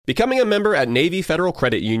Becoming a member at Navy Federal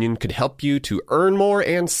Credit Union could help you to earn more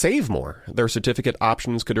and save more. Their certificate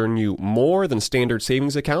options could earn you more than standard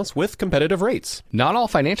savings accounts with competitive rates. Not all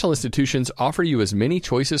financial institutions offer you as many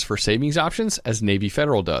choices for savings options as Navy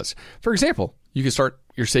Federal does. For example, you can start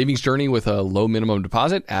your savings journey with a low minimum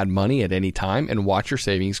deposit, add money at any time, and watch your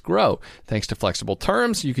savings grow. Thanks to flexible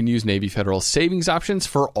terms, you can use Navy Federal's savings options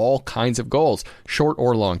for all kinds of goals, short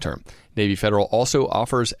or long term. Navy Federal also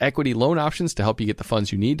offers equity loan options to help you get the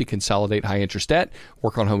funds you need to consolidate high-interest debt,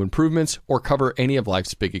 work on home improvements, or cover any of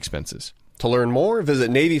life's big expenses. To learn more,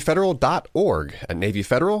 visit NavyFederal.org. At Navy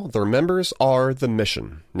Federal, their members are the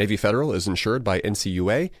mission. Navy Federal is insured by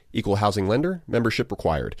NCUA, Equal Housing Lender, membership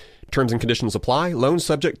required. Terms and conditions apply, loan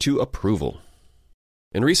subject to approval.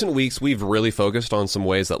 In recent weeks, we've really focused on some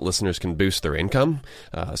ways that listeners can boost their income.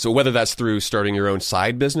 So whether that's through starting your own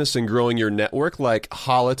side business and growing your network like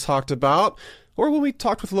Hala talked about, or when we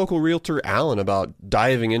talked with local realtor Alan about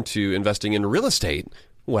diving into investing in real estate,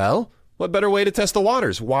 well, what better way to test the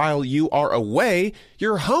waters? While you are away,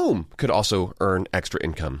 your home could also earn extra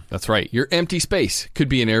income. That's right. Your empty space could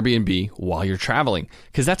be an Airbnb while you're traveling,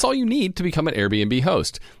 because that's all you need to become an Airbnb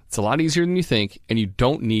host. It's a lot easier than you think, and you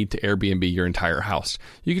don't need to Airbnb your entire house.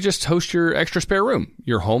 You can just host your extra spare room.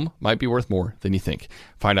 Your home might be worth more than you think.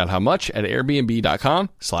 Find out how much at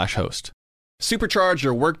airbnb.com/host. Supercharge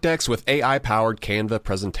your work decks with AI-powered Canva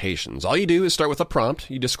presentations. All you do is start with a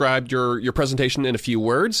prompt. You describe your presentation in a few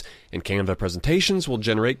words, and Canva presentations will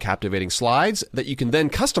generate captivating slides that you can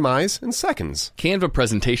then customize in seconds. Canva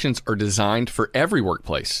presentations are designed for every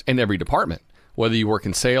workplace and every department. Whether you work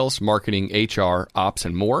in sales, marketing, HR, ops,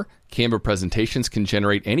 and more, Canva presentations can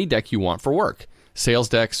generate any deck you want for work. Sales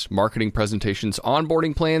decks, marketing presentations,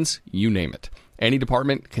 onboarding plans, you name it. Any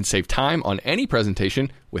department can save time on any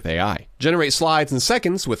presentation with AI. Generate slides in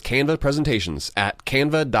seconds with Canva presentations at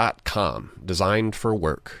canva.com. Designed for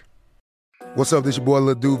work. What's up, this your boy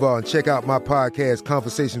Lil Duval, and check out my podcast,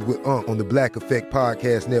 Conversations with Unc, on the Black Effect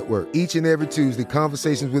Podcast Network. Each and every Tuesday,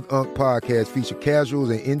 Conversations with Unc podcast feature casuals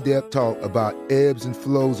and in-depth talk about ebbs and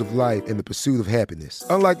flows of life and the pursuit of happiness.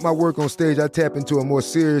 Unlike my work on stage, I tap into a more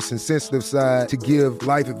serious and sensitive side to give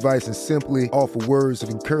life advice and simply offer words of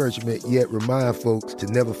encouragement, yet remind folks to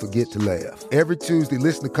never forget to laugh. Every Tuesday,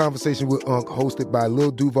 listen to Conversations with Unc, hosted by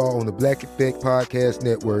Lil Duval on the Black Effect Podcast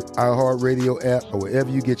Network, iHeartRadio app, or wherever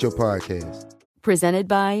you get your podcasts. Presented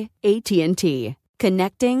by AT&T.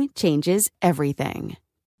 Connecting changes everything.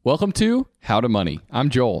 Welcome to How to Money. I'm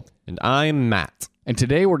Joel. And I'm Matt. And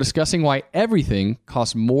today we're discussing why everything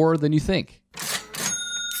costs more than you think.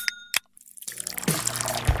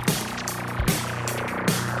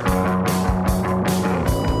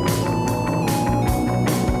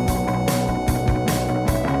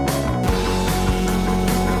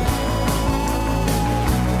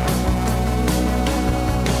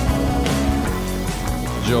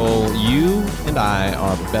 Joel, you and I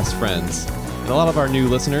are best friends. And a lot of our new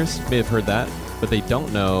listeners may have heard that, but they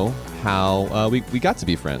don't know how we got to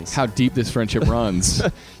be friends. How deep this friendship runs.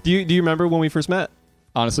 Do you remember when we first met?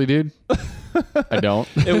 Honestly, dude, I don't.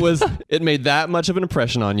 It made that much of an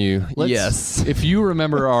impression on you. Yes. If you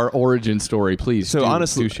remember our origin story, please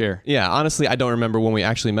honestly, do share. Yeah, honestly, I don't remember when we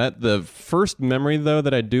actually met. The first memory, though,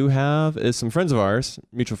 that I do have is some friends of ours,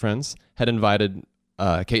 mutual friends, had invited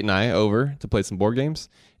Kate and I over to play some board games,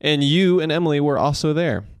 and you and Emily were also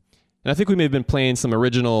there. And I think we may have been playing some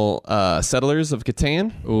original Settlers of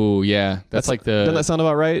Catan. Oh yeah, doesn't that sound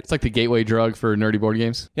about right? It's like the gateway drug for nerdy board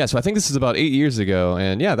games. Yeah, so I think this is about 8 years ago,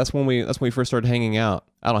 and yeah, that's when we first started hanging out.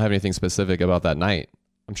 I don't have anything specific about that night.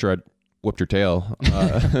 I'm sure I'd whooped your tail,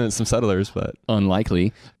 some Settlers, but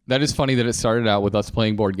unlikely. That is funny that it started out with us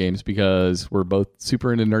playing board games because we're both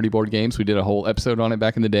super into nerdy board games. We did a whole episode on it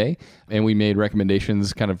back in the day, and we made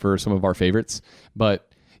recommendations kind of for some of our favorites.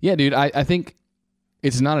 But yeah, dude, I think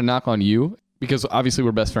it's not a knock on you because obviously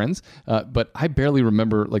we're best friends, but I barely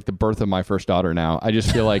remember like the birth of my first daughter now. I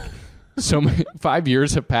just feel like 5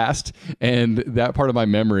 years have passed, and that part of my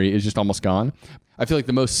memory is just almost gone. I feel like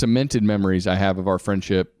the most cemented memories I have of our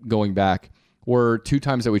friendship going back were 2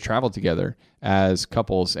 times that we traveled together as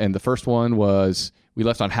couples. And the first one was we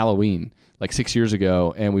left on Halloween like 6 years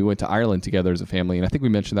ago, and we went to Ireland together as a family. And I think we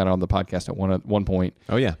mentioned that on the podcast at one point.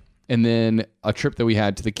 Oh, yeah. And then a trip that we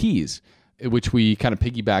had to the Keys, which we kind of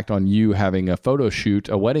piggybacked on you having a photo shoot,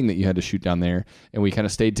 a wedding that you had to shoot down there. And we kind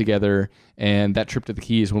of stayed together. And that trip to the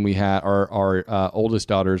Keys when we had our oldest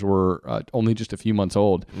daughters were only just a few months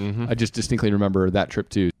old. Mm-hmm. I just distinctly remember that trip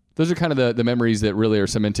too. Those are kind of the memories that really are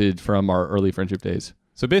cemented from our early friendship days.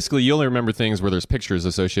 So basically you only remember things where there's pictures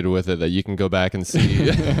associated with it that you can go back and see.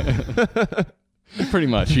 Pretty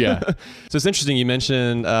much, yeah. So it's interesting you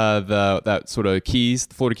mentioned that sort of the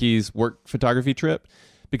Florida Keys work photography trip,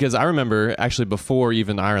 because I remember actually before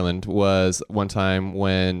even Ireland was one time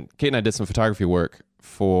when Kate and I did some photography work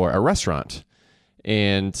for a restaurant.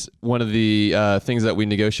 And one of the things that we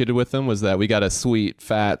negotiated with them was that we got a sweet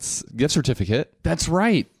Fats gift certificate. That's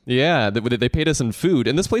right. Yeah, they paid us in food.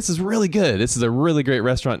 And this place is really good. This is a really great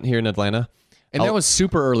restaurant here in Atlanta. And that was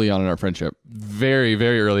super early on in our friendship. Very,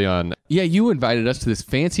 very early on. Yeah, you invited us to this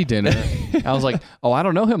fancy dinner. I was like, oh, I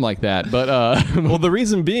don't know him like that. But well, the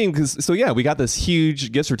reason being, we got this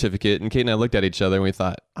huge gift certificate, and Kate and I looked at each other and we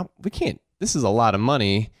thought, we can't, this is a lot of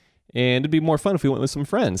money, and it'd be more fun if we went with some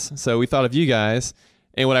friends. So we thought of you guys.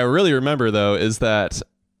 And what I really remember, though, is that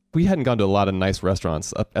we hadn't gone to a lot of nice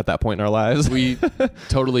restaurants up at that point in our lives. We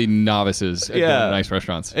totally novices at going to nice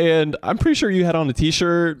restaurants. And I'm pretty sure you had on a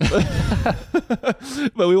t-shirt.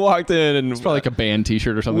 But we walked in and it's probably like a band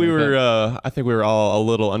t-shirt or something. We like were that. I think we were all a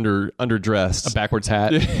little underdressed. A backwards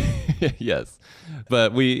hat. Yes.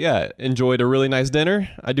 But we enjoyed a really nice dinner.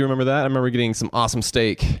 I do remember that. I remember getting some awesome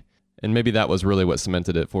steak. And maybe that was really what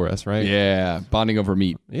cemented it for us, right? Yeah, bonding over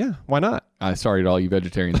meat. Yeah, why not? Sorry to all you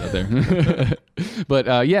vegetarians out there.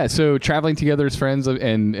 But so traveling together as friends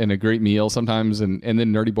and a great meal sometimes, and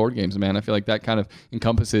then nerdy board games, man. I feel like that kind of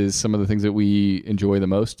encompasses some of the things that we enjoy the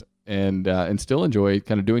most and still enjoy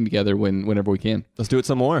kind of doing together whenever we can. Let's do it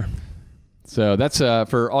some more. So that's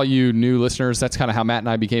for all you new listeners, that's kind of how Matt and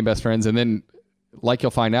I became best friends. And then, like you'll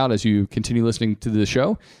find out as you continue listening to the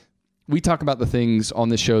show, we talk about the things on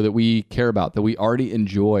this show that we care about, that we already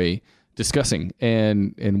enjoy discussing.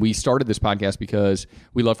 And we started this podcast because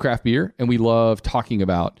we love craft beer and we love talking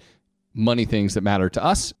about money things that matter to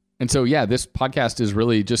us. And so, this podcast is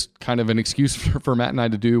really just kind of an excuse for Matt and I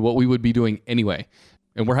to do what we would be doing anyway.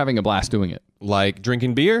 And we're having a blast doing it. Like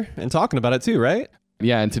drinking beer and talking about it too, right?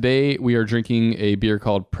 Yeah, and today we are drinking a beer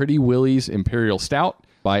called Pretty Willie's Imperial Stout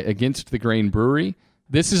by Against the Grain Brewery.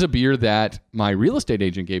 This is a beer that my real estate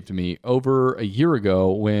agent gave to me over a year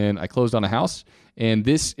ago when I closed on a house. And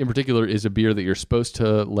this in particular is a beer that you're supposed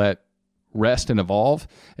to let rest and evolve.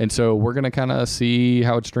 And so we're going to kind of see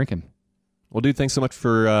how it's drinking. Well, dude, thanks so much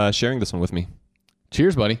for sharing this one with me.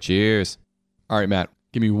 Cheers, buddy. Cheers. All right, Matt,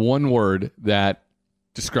 give me one word that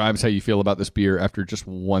describes how you feel about this beer after just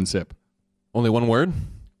one sip. Only one word?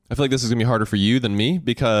 I feel like this is going to be harder for you than me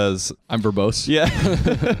because I'm verbose. Yeah.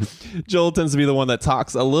 Joel tends to be the one that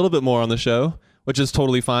talks a little bit more on the show, which is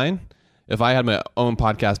totally fine. If I had my own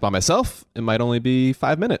podcast by myself, it might only be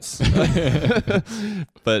 5 minutes.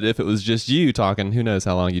 But if it was just you talking, who knows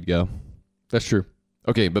how long you'd go. That's true.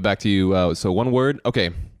 Okay, but back to you. So one word. Okay,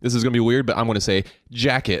 this is going to be weird, but I'm going to say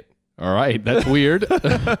jacket. All right, that's weird.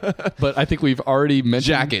 But I think we've already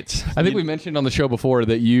mentioned... Jacket. I think we mentioned on the show before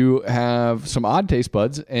that you have some odd taste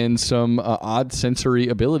buds and some odd sensory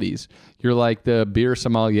abilities. You're like the beer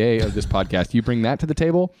sommelier of this podcast. You bring that to the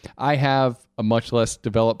table. I have a much less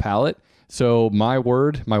developed palate. So my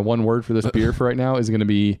one word for this beer for right now is going to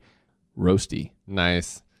be roasty.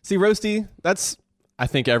 Nice. See, roasty, I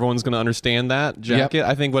think everyone's going to understand that. Jacket. Yep.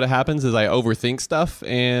 I think what happens is I overthink stuff,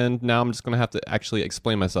 and now I'm just going to have to actually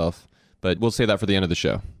explain myself. But we'll say that for the end of the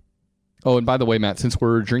show. Oh, and by the way, Matt, since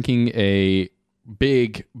we're drinking a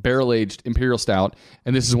big barrel-aged Imperial Stout,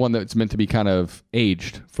 and this is one that's meant to be kind of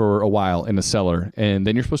aged for a while in a cellar, and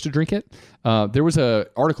then you're supposed to drink it. There was an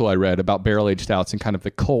article I read about barrel-aged stouts and kind of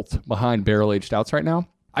the cult behind barrel-aged stouts right now.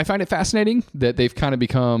 I find it fascinating that they've kind of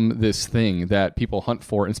become this thing that people hunt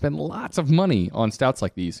for and spend lots of money on stouts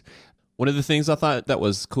like these. One of the things I thought that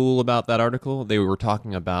was cool about that article, they were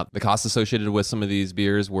talking about the costs associated with some of these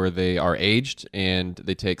beers where they are aged and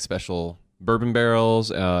they take special bourbon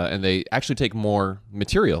barrels and they actually take more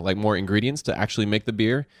material, like more ingredients to actually make the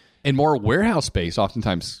beer. And more warehouse space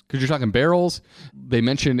oftentimes, because you're talking barrels. They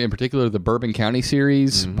mentioned in particular the Bourbon County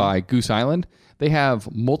series by Goose Island. They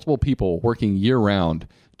have multiple people working year-round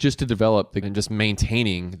just to develop and just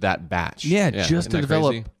maintaining that batch. Yeah, just to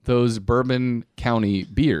develop those Bourbon County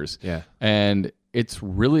beers. Yeah. And it's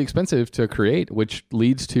really expensive to create, which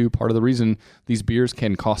leads to part of the reason these beers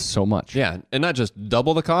can cost so much. Yeah, and not just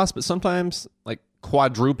double the cost, but sometimes like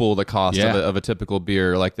quadruple the cost of a typical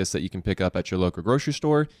beer like this that you can pick up at your local grocery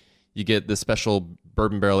store. You get the special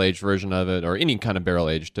bourbon barrel-aged version of it, or any kind of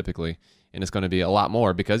barrel-aged typically, and it's going to be a lot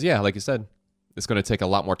more because, like you said, it's going to take a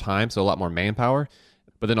lot more time, so a lot more manpower.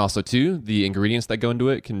 But then also, too, the ingredients that go into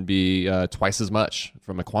it can be twice as much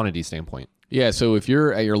from a quantity standpoint. Yeah, so if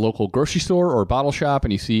you're at your local grocery store or bottle shop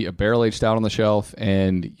and you see a barrel-aged stout on the shelf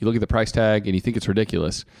and you look at the price tag and you think it's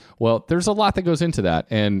ridiculous, well, there's a lot that goes into that,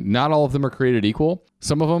 and not all of them are created equal.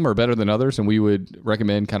 Some of them are better than others, and we would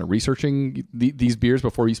recommend kind of researching these beers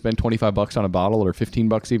before you spend $25 on a bottle or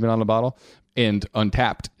 $15 even on a bottle. And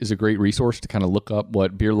Untappd is a great resource to kind of look up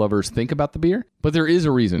what beer lovers think about the beer. But there is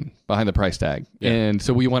a reason behind the price tag. Yeah. And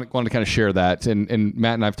so we want to kind of share that. And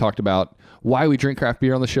Matt and I have talked about why we drink craft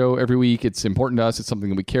beer on the show every week. It's important to us. It's something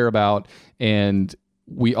that we care about. And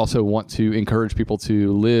we also want to encourage people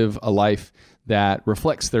to live a life that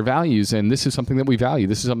reflects their values. And this is something that we value.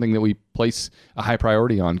 This is something that we place a high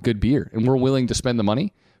priority on, good beer. And we're willing to spend the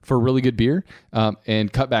money for really good beer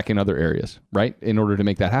and cut back in other areas, right, in order to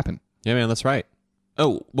make that happen. Yeah, man, that's right.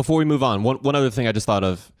 Oh, before we move on, one other thing I just thought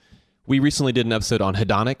of. We recently did an episode on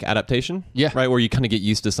hedonic adaptation. Yeah. Right, where you kind of get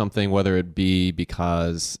used to something, whether it be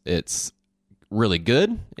because it's really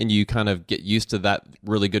good and you kind of get used to that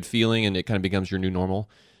really good feeling and it kind of becomes your new normal.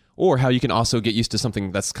 Or how you can also get used to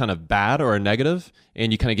something that's kind of bad or a negative,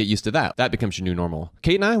 and you kind of get used to that. That becomes your new normal.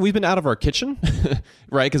 Kate and I, we've been out of our kitchen,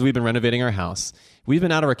 right? Because we've been renovating our house. We've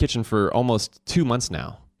been out of our kitchen for almost 2 months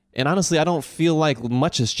now. And honestly, I don't feel like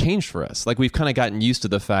much has changed for us. Like we've kind of gotten used to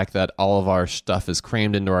the fact that all of our stuff is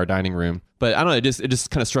crammed into our dining room. But I don't know, it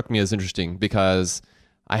just kind of struck me as interesting because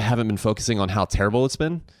I haven't been focusing on how terrible it's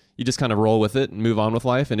been. You just kind of roll with it and move on with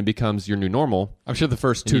life, and it becomes your new normal. I'm sure the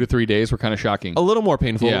first 2 to 3 days were kind of shocking. A little more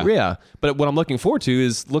painful, yeah. But what I'm looking forward to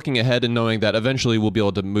is looking ahead and knowing that eventually we'll be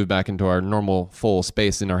able to move back into our normal full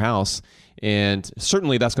space in our house. And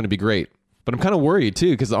certainly that's going to be great. But I'm kind of worried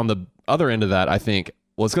too, because on the other end of that, I think,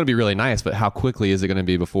 well, it's going to be really nice, but how quickly is it going to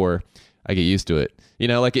be before I get used to it? You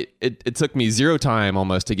know, like it took me 0 time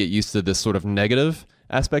almost to get used to this sort of negative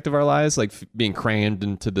aspect of our lives, like being crammed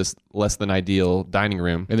into this less than ideal dining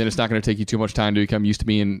room. And then it's not going to take you too much time to become used to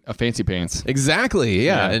being a fancy pants. Exactly,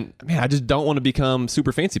 yeah. And man, I just don't want to become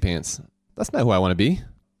super fancy pants. That's not who I want to be.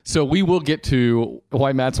 So we will get to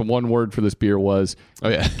why Matt's one word for this beer was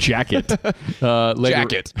jacket.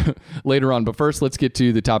 Jacket. Later on. But first, let's get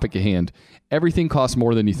to the topic at hand. Everything costs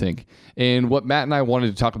more than you think. And what Matt and I wanted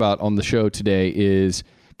to talk about on the show today is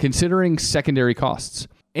considering secondary costs.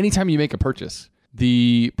 Anytime you make a purchase,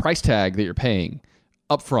 the price tag that you're paying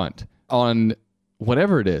upfront on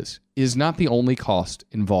whatever it is not the only cost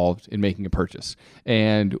involved in making a purchase.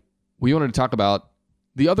 And we wanted to talk about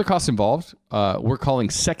the other costs involved, we're calling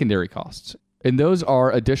secondary costs. And those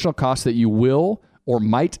are additional costs that you will or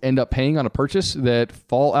might end up paying on a purchase that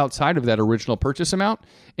fall outside of that original purchase amount.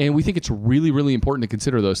 And we think it's really, really important to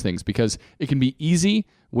consider those things because it can be easy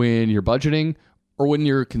when you're budgeting or when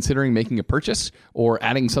you're considering making a purchase or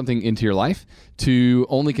adding something into your life to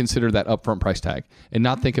only consider that upfront price tag and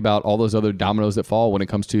not think about all those other dominoes that fall when it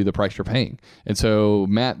comes to the price you're paying. And so,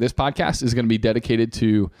 Matt, this podcast is going to be dedicated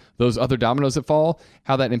to those other dominoes that fall,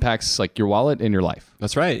 how that impacts like your wallet and your life.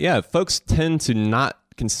 That's right. Yeah. Folks tend to not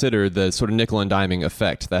consider the sort of nickel and diming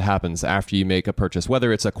effect that happens after you make a purchase,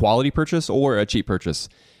 whether it's a quality purchase or a cheap purchase.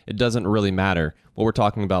 It doesn't really matter. What we're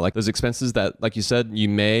talking about, like those expenses that, like you said, you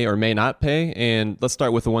may or may not pay. And let's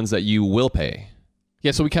start with the ones that you will pay.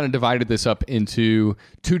 Yeah, so we kind of divided this up into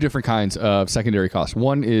 2 different kinds of secondary costs.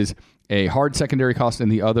 One is a hard secondary cost,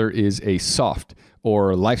 and the other is a soft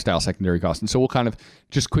or lifestyle secondary cost. And so we'll kind of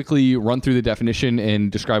just quickly run through the definition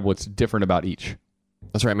and describe what's different about each.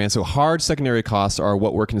 That's right, man. So hard secondary costs are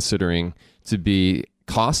what we're considering to be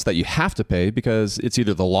costs that you have to pay because it's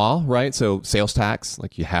either the law, right? So sales tax,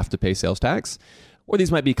 like you have to pay sales tax. Or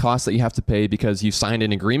these might be costs that you have to pay because you signed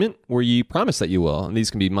an agreement where you promise that you will. And these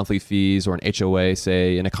can be monthly fees or an HOA,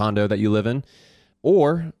 say, in a condo that you live in.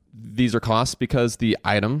 Or these are costs because the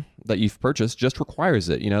item that you've purchased just requires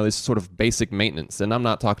it. You know, it's sort of basic maintenance. And I'm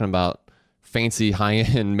not talking about fancy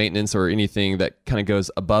high-end maintenance or anything that kind of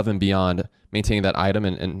goes above and beyond maintaining that item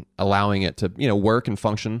and allowing it to, you know, work and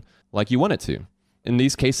function like you want it to. In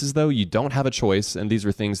these cases, though, you don't have a choice, and these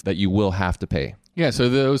are things that you will have to pay. Yeah, so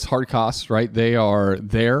those hard costs, right, they are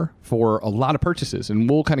there for a lot of purchases. And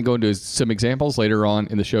we'll kind of go into some examples later on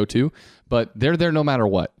in the show, too. But they're there no matter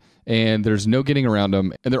what. And there's no getting around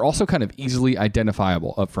them. And they're also kind of easily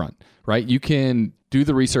identifiable up front, right? You can do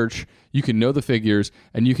the research, you can know the figures,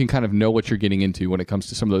 and you can kind of know what you're getting into when it comes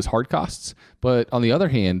to some of those hard costs. But on the other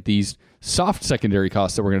hand, these soft secondary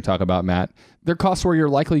costs that we're going to talk about, Matt, they're costs where you're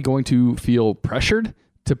likely going to feel pressured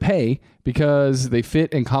to pay because they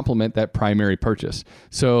fit and complement that primary purchase.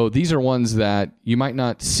 So these are ones that you might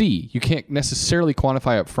not see. You can't necessarily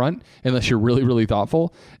quantify up front unless you're really, really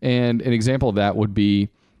thoughtful. And an example of that would be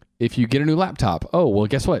if you get a new laptop. Oh, well,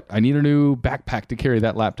 guess what? I need a new backpack to carry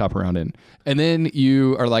that laptop around in. And then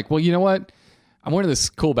you are like, well, you know what? I'm wearing this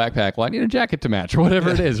cool backpack. Well, I need a jacket to match or whatever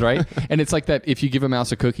it is, right? And it's like that if you give a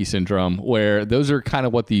mouse a cookie syndrome, where those are kind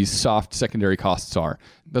of what these soft secondary costs are.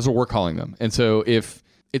 That's what we're calling them. And so if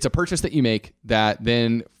it's a purchase that you make that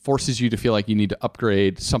then forces you to feel like you need to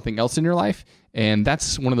upgrade something else in your life. And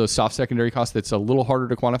that's one of those soft secondary costs that's a little harder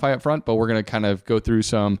to quantify up front, but we're going to kind of go through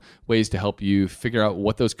some ways to help you figure out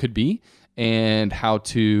what those could be and how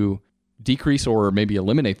to decrease or maybe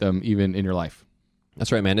eliminate them even in your life.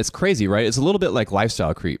 That's right, man. It's crazy, right? It's a little bit like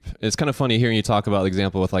lifestyle creep. It's kind of funny hearing you talk about the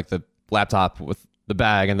example with like the laptop with the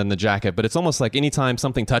bag and then the jacket, but it's almost like anytime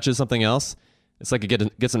something touches something else, it's like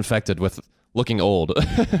it gets infected with looking old,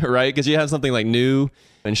 right? Because you have something like new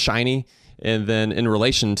and shiny, and then in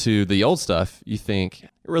relation to the old stuff, you think it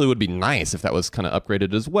really would be nice if that was kind of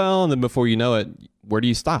upgraded as well. And then before you know it, where do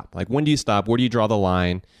you stop? Like, when do you stop? Where do you draw the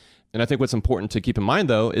line? And I think what's important to keep in mind,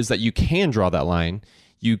 though, is that you can draw that line.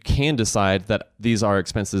 You can decide that these are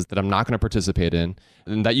expenses that I'm not going to participate in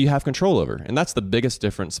and that you have control over. And that's the biggest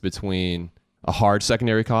difference between a hard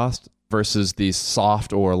secondary cost versus the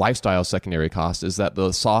soft or lifestyle secondary cost, is that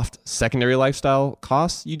the soft secondary lifestyle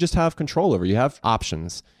costs, you just have control over. You have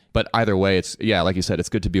options. But either way, it's, yeah, like you said, it's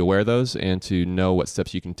good to be aware of those and to know what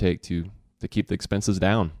steps you can take to keep the expenses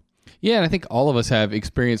down. Yeah, and I think all of us have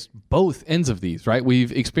experienced both ends of these, right?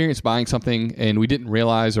 We've experienced buying something and we didn't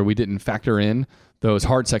realize or we didn't factor in those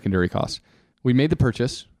hard secondary costs. We made the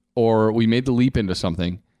purchase or we made the leap into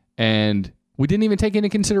something and we didn't even take into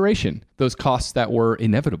consideration those costs that were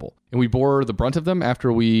inevitable. And we bore the brunt of them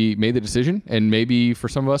after we made the decision. And maybe for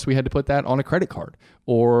some of us, we had to put that on a credit card.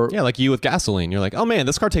 Or yeah, like you with gasoline. You're like, oh man,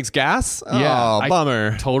 this car takes gas? Yeah, Oh,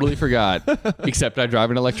 bummer. I totally forgot. Except I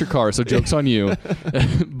drive an electric car, so joke's on you.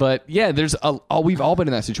 But yeah, we've all been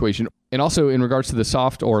in that situation. And also in regards to the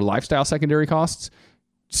soft or lifestyle secondary costs,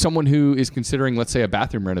 someone who is considering, let's say, a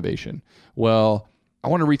bathroom renovation. Well, I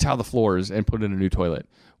want to retile the floors and put in a new toilet.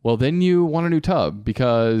 Well, then you want a new tub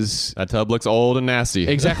because that tub looks old and nasty.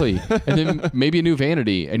 Exactly. And then maybe a new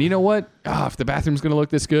vanity. And you know what? If the bathroom's going to look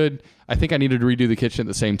this good, I think I need to redo the kitchen at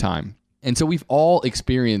the same time. And so we've all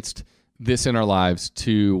experienced this in our lives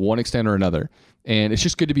to one extent or another. And it's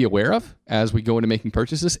just good to be aware of as we go into making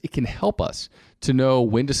purchases. It can help us to know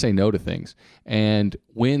when to say no to things. And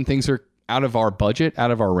when things are out of our budget, out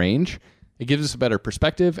of our range, it gives us a better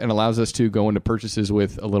perspective and allows us to go into purchases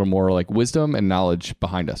with a little more like wisdom and knowledge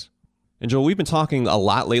behind us. And Joel, we've been talking a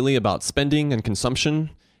lot lately about spending and consumption.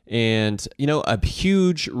 And, you know, a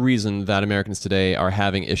huge reason that Americans today are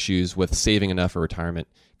having issues with saving enough for retirement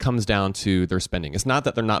comes down to their spending. It's not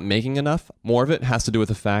that they're not making enough. More of it has to do with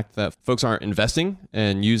the fact that folks aren't investing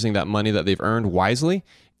and using that money that they've earned wisely.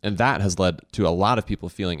 And that has led to a lot of people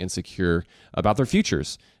feeling insecure about their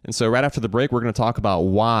futures. And so right after the break, we're going to talk about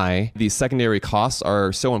why these secondary costs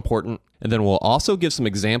are so important. And then we'll also give some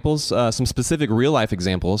examples, some specific real life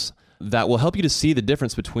examples that will help you to see the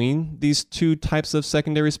difference between these two types of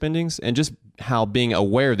secondary spendings and just how being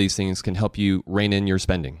aware of these things can help you rein in your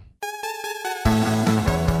spending.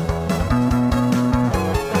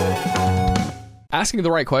 Asking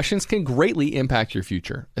the right questions can greatly impact your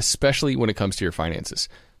future, especially when it comes to your finances.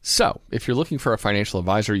 So, if you're looking for a financial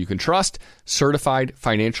advisor you can trust, certified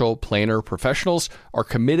financial planner professionals are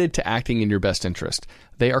committed to acting in your best interest.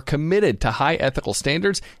 They are committed to high ethical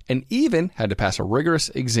standards and even had to pass a rigorous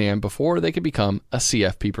exam before they could become a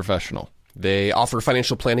CFP professional. They offer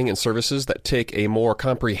financial planning and services that take a more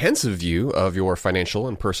comprehensive view of your financial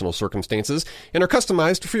and personal circumstances and are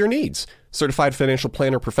customized for your needs. Certified financial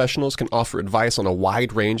planner professionals can offer advice on a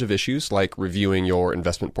wide range of issues like reviewing your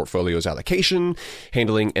investment portfolio's allocation,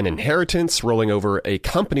 handling an inheritance, rolling over a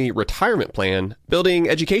company retirement plan, building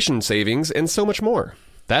education savings, and so much more.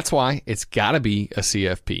 That's why it's got to be a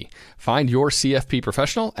CFP. Find your CFP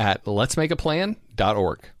professional at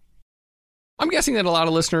letsmakeaplan.org. I'm guessing that a lot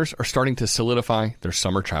of listeners are starting to solidify their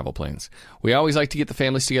summer travel plans. We always like to get the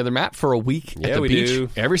families together, Matt, for a week at the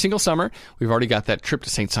beach every single summer. We've already got that trip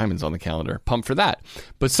to St. Simon's on the calendar. Pumped for that.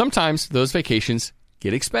 But sometimes those vacations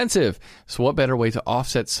get expensive. So what better way to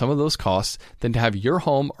offset some of those costs than to have your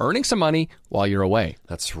home earning some money while you're away?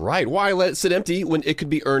 That's right. Why let it sit empty when it could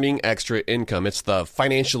be earning extra income? It's the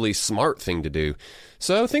financially smart thing to do.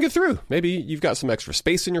 So think it through. Maybe you've got some extra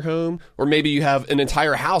space in your home, or maybe you have an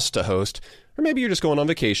entire house to host. Or maybe you're just going on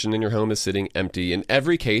vacation and your home is sitting empty. In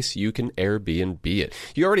every case, you can Airbnb it.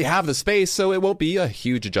 You already have the space, so it won't be a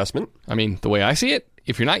huge adjustment. I mean, the way I see it,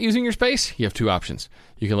 if you're not using your space, you have two options.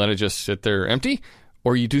 You can let it just sit there empty,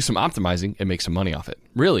 or you do some optimizing and make some money off it.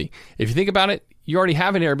 Really, if you think about it, you already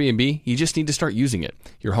have an Airbnb. You just need to start using it.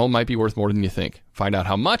 Your home might be worth more than you think. Find out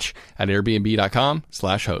how much at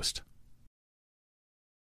airbnb.com/host.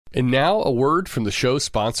 And now a word from the show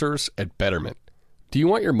sponsors at Betterment. Do you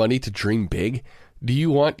want your money to dream big? Do you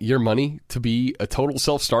want your money to be a total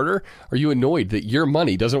self-starter? Are you annoyed that your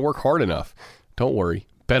money doesn't work hard enough? Don't worry,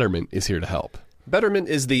 Betterment is here to help. Betterment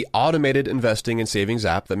is the automated investing and savings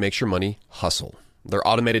app that makes your money hustle. Their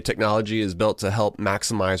automated technology is built to help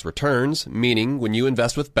maximize returns, meaning when you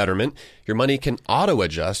invest with Betterment, your money can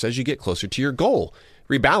auto-adjust as you get closer to your goal.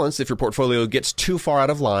 Rebalance if your portfolio gets too far out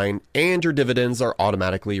of line, and your dividends are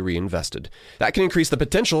automatically reinvested. That can increase the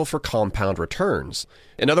potential for compound returns.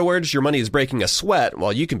 In other words, your money is breaking a sweat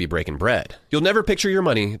while you can be breaking bread. You'll never picture your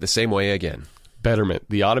money the same way again. Betterment,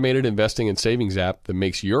 the automated investing and savings app that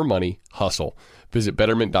makes your money hustle. Visit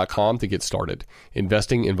Betterment.com to get started.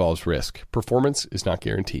 Investing involves risk. Performance is not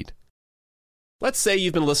guaranteed. Let's say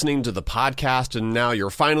you've been listening to the podcast and now you're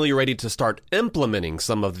finally ready to start implementing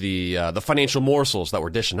some of the financial morsels that we're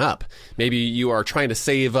dishing up. Maybe you are trying to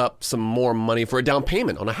save up some more money for a down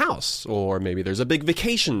payment on a house, or maybe there's a big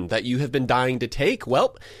vacation that you have been dying to take.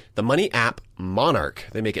 Well, the money app Monarch.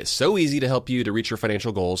 They make it so easy to help you to reach your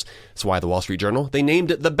financial goals. That's why the Wall Street Journal, they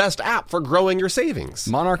named it the best app for growing your savings.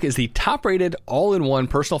 Monarch is the top-rated all-in-one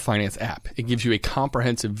personal finance app. It gives you a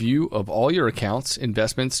comprehensive view of all your accounts,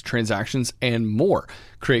 investments, transactions, and more.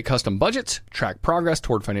 Create custom budgets, track progress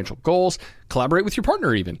toward financial goals, collaborate with your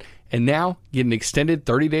partner even. And now get an extended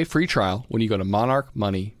 30-day free trial when you go to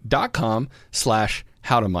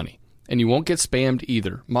monarchmoney.com/howtomoney. And you won't get spammed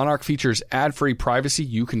either. Monarch features ad-free privacy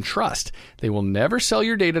you can trust. They will never sell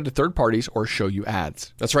your data to third parties or show you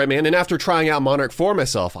ads. That's right, man. And after trying out Monarch for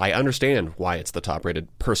myself, I understand why it's the top-rated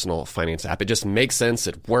personal finance app. It just makes sense.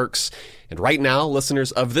 It works. And right now,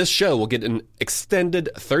 listeners of this show will get an extended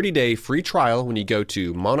 30-day free trial when you go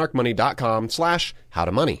to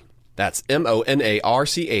monarchmoney.com/howtomoney. That's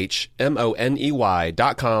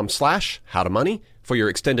monarchmoney.com/howtomoney for your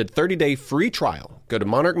extended 30-day free trial. Go to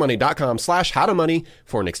monarchmoney.com/howtomoney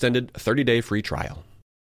for an extended 30-day free trial.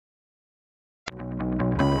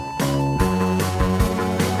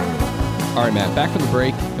 All right, Matt, back from the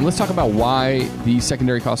break, and let's talk about why these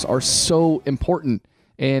secondary costs are so important.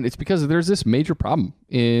 And it's because there's this major problem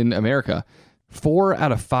in America. 4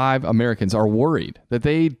 out of 5 Americans are worried that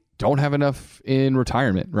they don't have enough in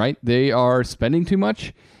retirement, right? They are spending too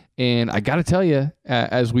much. And I got to tell you,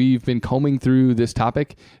 as we've been combing through this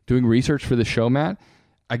topic, doing research for the show, Matt,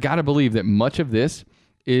 I got to believe that much of this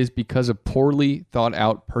is because of poorly thought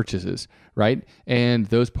out purchases, right? And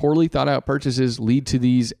those poorly thought out purchases lead to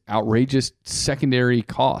these outrageous secondary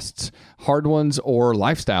costs, hard ones or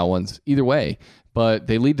lifestyle ones, either way. But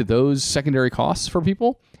they lead to those secondary costs for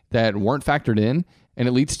people that weren't factored in. And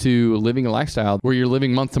it leads to living a lifestyle where you're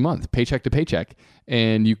living month to month, paycheck to paycheck,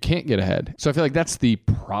 and you can't get ahead. So I feel like that's the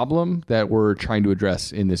problem that we're trying to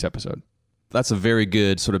address in this episode. That's a very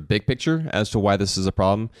good sort of big picture as to why this is a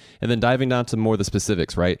problem. And then diving down to more of the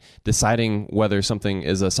specifics, right? Deciding whether something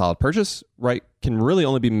is a solid purchase, right, can really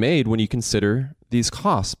only be made when you consider these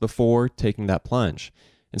costs before taking that plunge.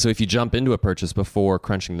 And so if you jump into a purchase before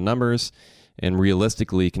crunching the numbers and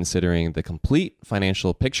realistically considering the complete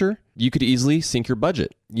financial picture, you could easily sink your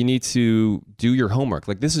budget. You need to do your homework.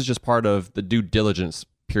 Like, this is just part of the due diligence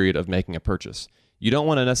period of making a purchase. You don't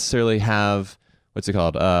want to necessarily have,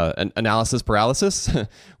 an analysis paralysis,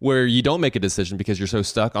 where you don't make a decision because you're so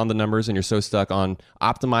stuck on the numbers and you're so stuck on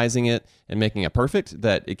optimizing it and making it perfect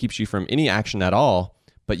that it keeps you from any action at all.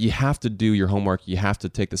 But you have to do your homework. You have to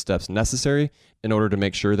take the steps necessary in order to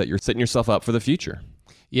make sure that you're setting yourself up for the future.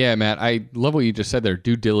 Yeah, Matt, I love what you just said there,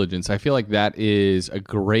 due diligence. I feel like that is a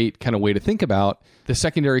great kind of way to think about the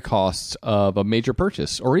secondary costs of a major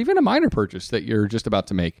purchase or even a minor purchase that you're just about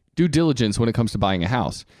to make. Due diligence when it comes to buying a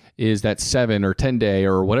house is that 7 or 10 day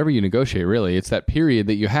or whatever you negotiate, really. It's that period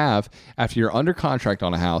that you have after you're under contract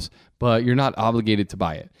on a house, but you're not obligated to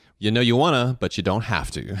buy it. You know you want to, but you don't have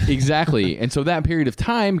to. Exactly. And so that period of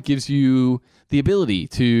time gives you the ability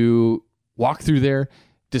to walk through there,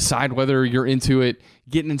 decide whether you're into it,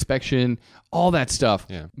 get an inspection, all that stuff.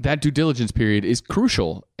 Yeah. That due diligence period is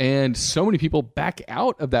crucial. And so many people back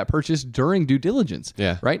out of that purchase during due diligence.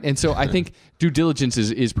 Yeah. Right. And so I think due diligence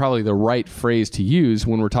is probably the right phrase to use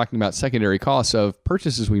when we're talking about secondary costs of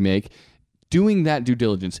purchases we make. Doing that due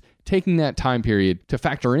diligence, taking that time period to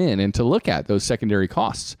factor in and to look at those secondary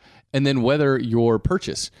costs. And then whether your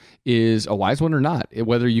purchase is a wise one or not,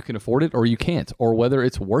 whether you can afford it or you can't, or whether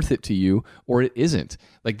it's worth it to you or it isn't.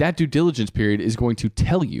 Like, that due diligence period is going to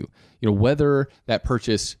tell you, whether that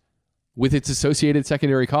purchase with its associated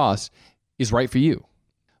secondary costs is right for you.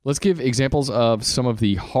 Let's give examples of some of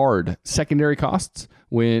the hard secondary costs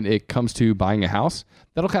when it comes to buying a house.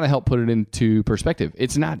 That'll kind of help put it into perspective.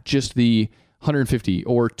 It's not just the $150,000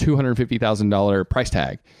 or $250,000 price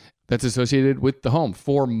tag that's associated with the home.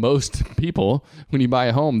 For most people, when you buy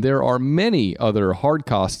a home, there are many other hard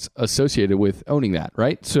costs associated with owning that,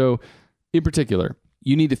 right? So in particular,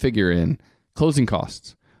 you need to figure in closing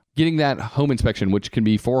costs, getting that home inspection, which can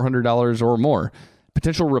be $400 or more,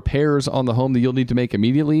 potential repairs on the home that you'll need to make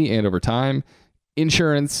immediately and over time,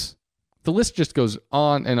 insurance. The list just goes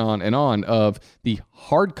on and on and on of the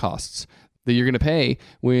hard costs that you're going to pay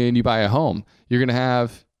when you buy a home. You're going to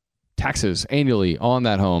have taxes annually on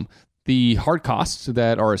that home. The hard costs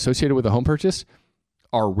that are associated with a home purchase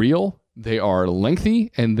are real, they are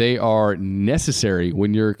lengthy, and they are necessary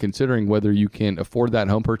when you're considering whether you can afford that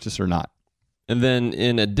home purchase or not. And then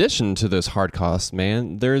in addition to those hard costs,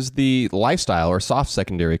 man, there's the lifestyle or soft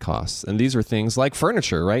secondary costs. And these are things like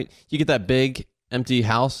furniture, right? You get that big empty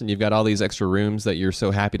house and you've got all these extra rooms that you're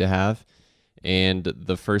so happy to have. And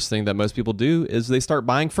the first thing that most people do is they start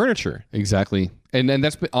buying furniture. Exactly. And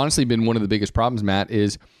that's honestly been one of the biggest problems, Matt,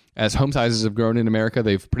 is as home sizes have grown in America,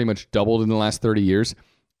 they've pretty much doubled in the last 30 years.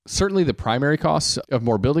 Certainly the primary costs of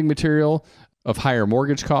more building material, of higher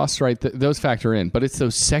mortgage costs, right? Those factor in. But it's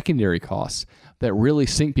those secondary costs that really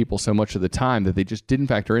sink people so much of the time that they just didn't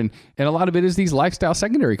factor in. And a lot of it is these lifestyle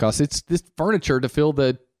secondary costs. It's this furniture to fill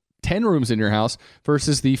the 10 rooms in your house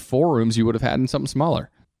versus the 4 rooms you would have had in something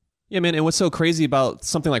smaller. Yeah, man. And what's so crazy about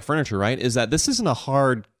something like furniture, right, is that this isn't a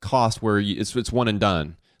hard cost where it's one and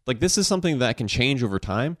done. Like, this is something that can change over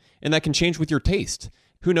time and that can change with your taste.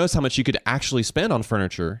 Who knows how much you could actually spend on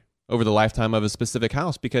furniture over the lifetime of a specific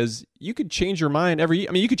house, because you could change your mind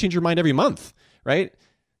you could change your mind every month, right?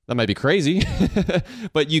 That might be crazy,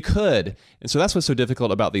 but you could. And so that's what's so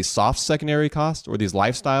difficult about these soft secondary costs or these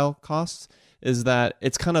lifestyle costs, is that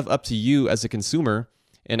it's kind of up to you as a consumer.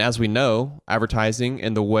 And as we know, advertising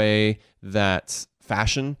and the way that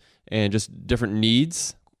fashion and just different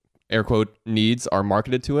needs, air quote needs, are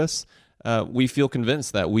marketed to us, we feel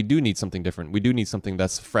convinced that we do need something different. We do need something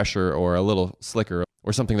that's fresher or a little slicker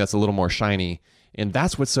or something that's a little more shiny. And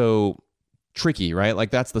that's what's so tricky, right? Like,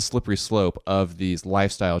 that's the slippery slope of these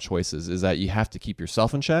lifestyle choices, is that you have to keep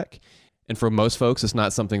yourself in check. And for most folks, it's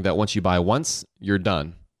not something that once you buy once, you're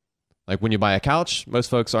done. Like when you buy a couch, most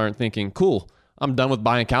folks aren't thinking, cool, I'm done with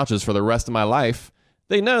buying couches for the rest of my life.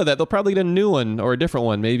 They know that they'll probably get a new one or a different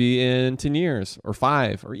one maybe in 10 years or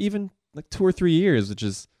 5 or even like 2 or 3 years, which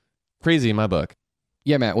is crazy in my book.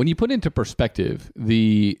 Yeah, Matt, when you put into perspective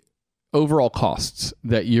the overall costs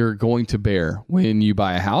that you're going to bear when you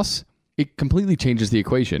buy a house, it completely changes the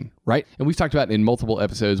equation, right? And we've talked about in multiple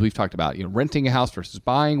episodes, we've talked about, renting a house versus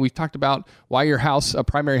buying. We've talked about why your house, a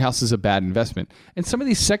primary house, is a bad investment. And some of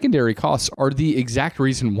these secondary costs are the exact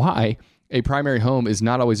reason why a primary home is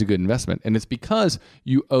not always a good investment. And it's because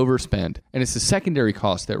you overspend. And it's the secondary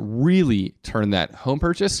costs that really turn that home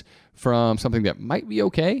purchase from something that might be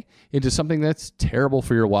okay into something that's terrible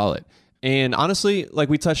for your wallet. And honestly, like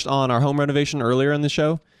we touched on our home renovation earlier in the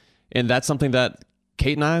show, and that's something that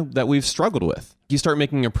Kate and I, that we've struggled with. You start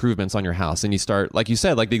making improvements on your house and you start, like you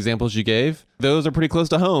said, like the examples you gave, those are pretty close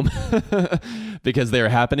to home because they're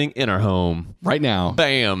happening in our home. Right now.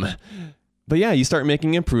 Bam. But yeah, you start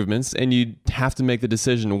making improvements and you have to make the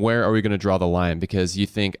decision, where are we going to draw the line? Because you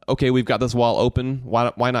think, okay, we've got this wall open.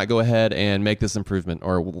 Why not go ahead and make this improvement?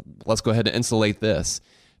 Or let's go ahead and insulate this.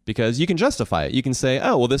 Because you can justify it. You can say,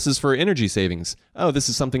 oh, well, this is for energy savings. Oh, this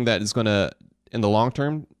is something that is going to, in the long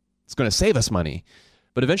term, it's going to save us money.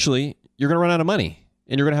 But eventually, you're going to run out of money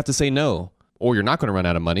and you're going to have to say no. Or you're not going to run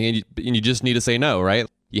out of money and you just need to say no, right?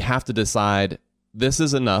 You have to decide, this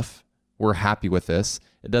is enough. We're happy with this.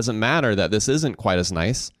 It doesn't matter that this isn't quite as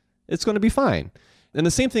nice. It's going to be fine. And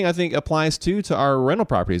the same thing, I think, applies to our rental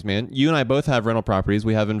properties, man. You and I both have rental properties.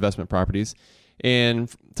 We have investment properties. And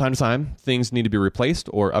from time to time, things need to be replaced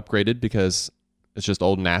or upgraded because it's just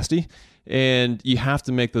old and nasty. And you have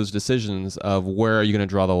to make those decisions of where are you going to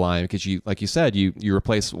draw the line, because you, like you said, you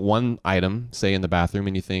replace one item, say in the bathroom,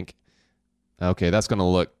 and you think, okay, that's going to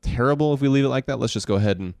look terrible if we leave it like that. Let's just go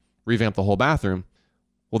ahead and revamp the whole bathroom.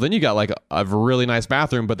 Well, then you got like a really nice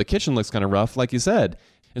bathroom, but the kitchen looks kind of rough, like you said.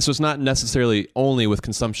 And so it's not necessarily only with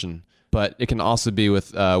consumption, but it can also be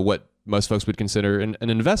with what most folks would consider an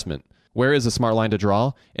investment. Where is a smart line to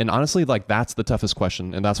draw? And honestly, like, that's the toughest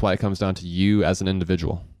question. And that's why it comes down to you as an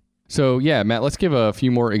individual. So yeah, Matt, let's give a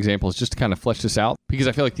few more examples just to kind of flesh this out, because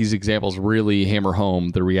I feel like these examples really hammer home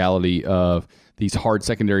the reality of these hard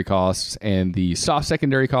secondary costs and the soft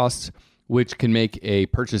secondary costs, which can make a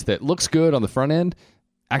purchase that looks good on the front end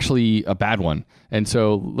actually a bad one. And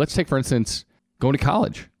so let's take, for instance, going to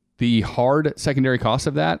college. The hard secondary costs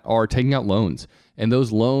of that are taking out loans, and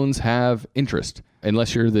those loans have interest.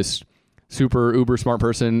 Unless you're this super uber smart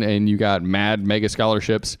person and you got mega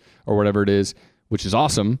scholarships or whatever it is, which is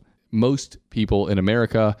awesome. Most people in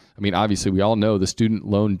America, I mean, obviously we all know the student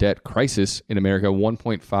loan debt crisis in America,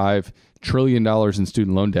 $1.5 trillion in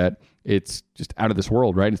student loan debt. It's just out of this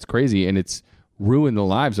world, right? It's crazy. And it's ruin the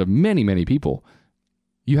lives of many, many people.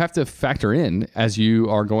 You have to factor in, as you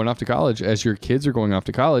are going off to college, as your kids are going off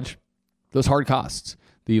to college, those hard costs,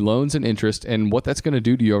 the loans and interest, and what that's going to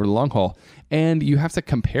do to you over the long haul. And you have to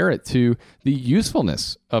compare it to the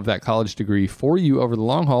usefulness of that college degree for you over the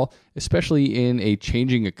long haul, especially in a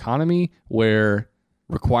changing economy where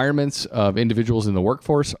requirements of individuals in the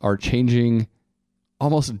workforce are changing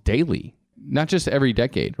almost daily, not just every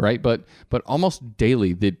decade, right? But almost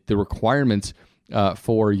daily, the requirements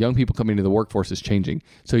for young people coming into the workforce is changing.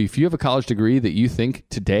 So if you have a college degree that you think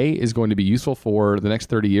today is going to be useful for the next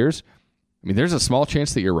 30 years, I mean, there's a small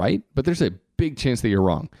chance that you're right, but there's a big chance that you're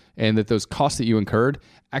wrong, and that those costs that you incurred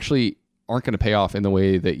actually aren't going to pay off in the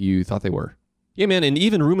way that you thought they were. Yeah, man, and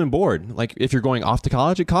even room and board. Like if you're going off to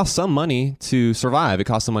college, it costs some money to survive. It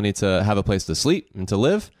costs some money to have a place to sleep and to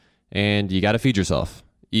live, and you got to feed yourself,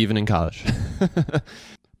 even in college.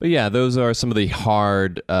 But yeah, those are some of the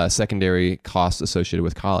hard secondary costs associated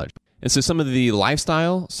with college. And so some of the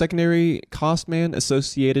lifestyle secondary costs, man,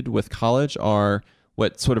 associated with college are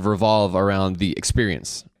what sort of revolve around the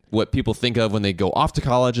experience. What people think of when they go off to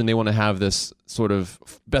college and they want to have this sort of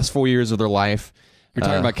best 4 years of their life. You're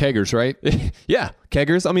talking about keggers, right? Yeah,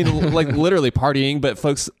 keggers. I mean, like literally partying, but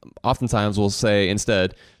folks oftentimes will say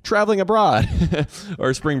instead, traveling abroad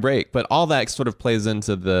or spring break. But all that sort of plays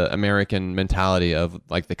into the American mentality of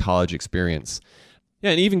like the college experience.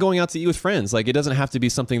 Yeah, and even going out to eat with friends. Like it doesn't have to be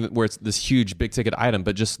something where it's this huge big ticket item,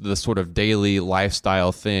 but just the sort of daily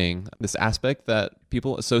lifestyle thing, this aspect that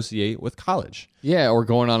people associate with college. Yeah, or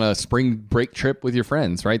going on a spring break trip with your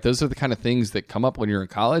friends, right? Those are the kind of things that come up when you're in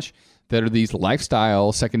college that are these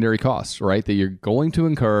lifestyle secondary costs, right? That you're going to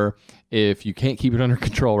incur if you can't keep it under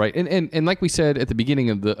control, right? And like we said at the beginning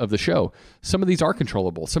of the show, some of these are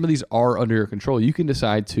controllable. Some of these are under your control. You can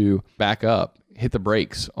decide to back up, hit the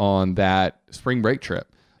brakes on that spring break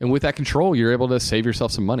trip. And with that control, you're able to save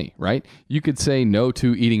yourself some money, right? You could say no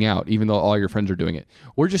to eating out, even though all your friends are doing it.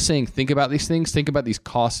 We're just saying, think about these things. Think about these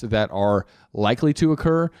costs that are likely to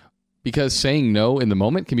occur, because saying no in the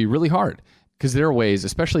moment can be really hard. Because there are ways,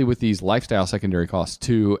 especially with these lifestyle secondary costs,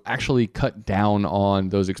 to actually cut down on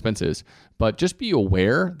those expenses. But just be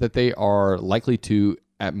aware that they are likely to,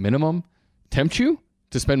 at minimum, tempt you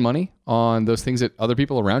to spend money on those things that other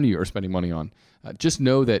people around you are spending money on. Just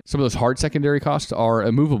know that some of those hard secondary costs are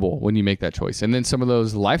immovable when you make that choice. And then some of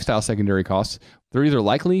those lifestyle secondary costs, they're either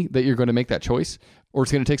likely that you're going to make that choice, or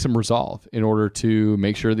it's going to take some resolve in order to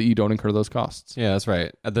make sure that you don't incur those costs. Yeah, that's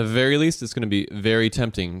right. At the very least, it's going to be very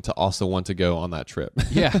tempting to also want to go on that trip.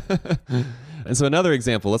 Yeah. And so another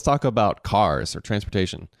example, let's talk about cars or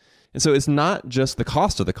transportation. And so it's not just the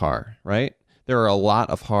cost of the car, right? There are a lot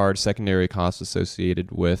of hard secondary costs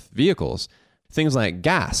associated with vehicles. Things like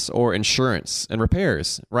gas or insurance and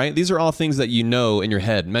repairs, right? These are all things that you know in your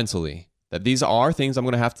head mentally, that these are things I'm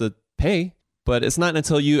going to have to pay. But it's not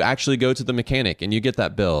until you actually go to the mechanic and you get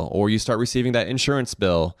that bill, or you start receiving that insurance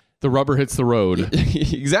bill. The rubber hits the road.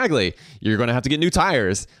 Exactly. You're going to have to get new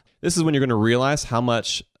tires. This is when you're going to realize how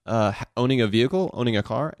much owning a vehicle, owning a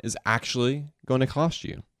car, is actually going to cost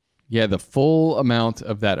you. Yeah, the full amount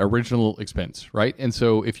of that original expense, right? And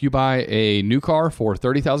so if you buy a new car for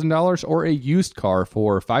 $30,000 or a used car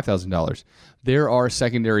for $5,000, there are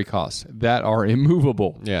secondary costs that are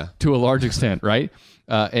immovable to a large extent, right?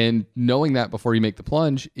 And knowing that before you make the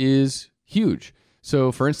plunge is huge.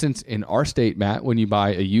 So for instance, in our state, Matt, when you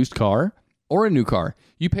buy a used car or a new car,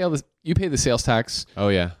 you pay the sales tax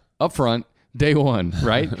up front, day one,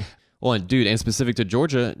 right? Well, and dude, and specific to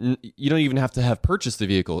Georgia, you don't even have to have purchased the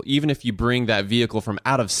vehicle. Even if you bring that vehicle from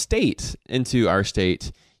out of state into our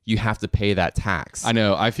state, you have to pay that tax. I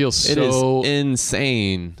know. I feel it is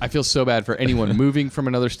insane. I feel so bad for anyone moving from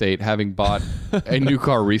another state, having bought a new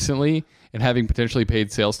car recently and having potentially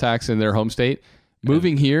paid sales tax in their home state,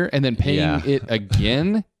 moving here and then paying it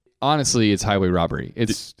again. Honestly, it's highway robbery.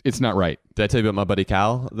 It's not right. Did I tell you about my buddy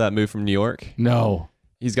Cal that moved from New York? No.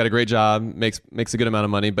 He's got a great job, makes a good amount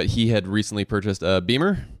of money, but he had recently purchased a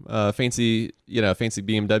Beamer, fancy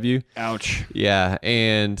BMW. Ouch. Yeah,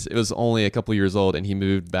 and it was only a couple years old, and he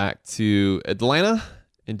moved back to Atlanta,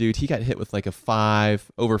 and dude, he got hit with like a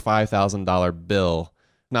over $5,000 bill,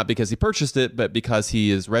 not because he purchased it, but because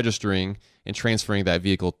he is registering and transferring that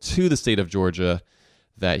vehicle to the state of Georgia,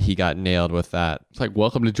 that he got nailed with that. It's like,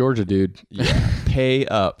 welcome to Georgia, dude. Yeah. Pay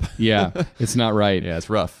up. Yeah, it's not right. Yeah,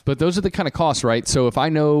 it's rough. But those are the kind of costs, right? So if I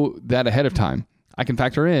know that ahead of time, I can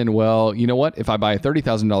factor in, well, you know what? If I buy a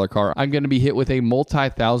 $30,000 car, I'm going to be hit with a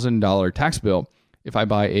multi-$1,000 tax bill. If I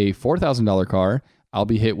buy a $4,000 car, I'll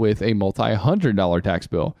be hit with a multi-$100 tax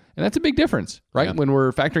bill. And that's a big difference, right? Yeah. When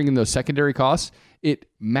we're factoring in those secondary costs, it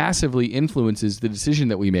massively influences the decision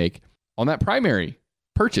that we make on that primary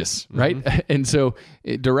purchase, right? And so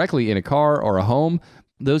directly in a car or a home,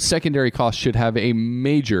 those secondary costs should have a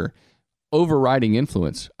major overriding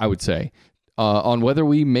influence, I would say, on whether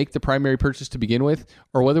we make the primary purchase to begin with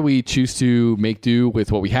or whether we choose to make do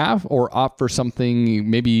with what we have or opt for something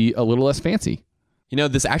maybe a little less fancy. You know,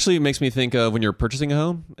 this actually makes me think of when you're purchasing a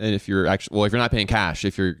home, and if you're actually, if you're not paying cash,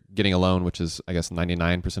 if you're getting a loan, which is, I guess,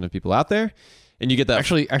 99% of people out there, and you get that.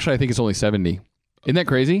 Actually, I think it's only 70. Isn't that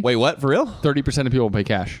crazy? Wait, what? For real? 30% of people pay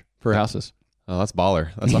cash for houses. Oh, that's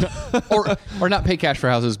baller. That's or not pay cash for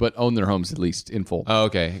houses, but own their homes at least in full. Oh,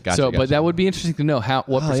 okay. Gotcha. So, but that would be interesting to know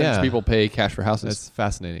what percentage of people pay cash for houses. That's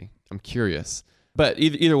fascinating. I'm curious. But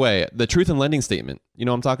either way, the truth in lending statement, you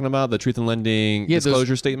know what I'm talking about? The truth in lending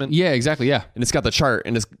disclosure statement? Yeah, exactly. Yeah. And it's got the chart,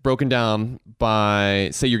 and it's broken down by,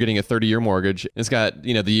 say you're getting a 30-year mortgage. It's got,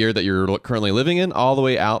 the year that you're currently living in all the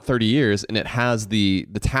way out 30 years, and it has the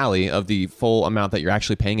tally of the full amount that you're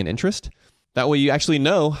actually paying in interest. That way you actually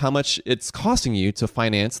know how much it's costing you to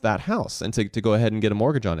finance that house and to go ahead and get a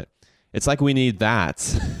mortgage on it. It's like we need that,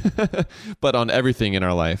 but on everything in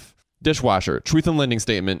our life. Dishwasher, truth in lending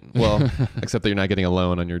statement. Well, except that you're not getting a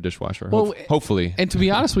loan on your dishwasher. Well, hopefully. And to be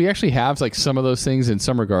honest, we actually have like some of those things in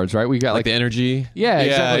some regards, right? We got like the energy. Yeah,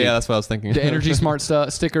 exactly. Yeah, that's what I was thinking. The Energy Smart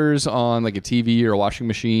stickers on like a TV or a washing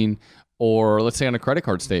machine, or let's say on a credit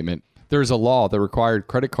card statement. There's a law that required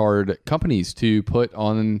credit card companies to put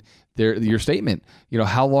on your statement,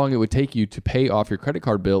 how long it would take you to pay off your credit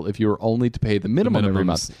card bill if you were only to pay the minimum every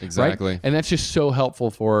month. Exactly. Right? And that's just so helpful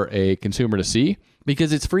for a consumer to see,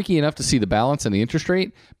 because it's freaky enough to see the balance and the interest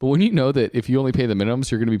rate. But when you know that if you only pay the minimums,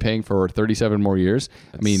 you're going to be paying for 37 more years.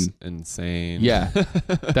 That's insane. Yeah,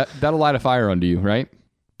 that'll light a fire under you, right?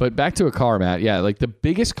 But back to a car, Matt. Yeah, like the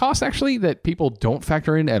biggest cost actually that people don't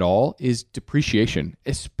factor in at all is depreciation,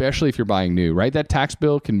 especially if you're buying new, right? That tax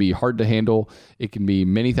bill can be hard to handle. It can be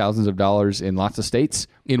many thousands of dollars in lots of states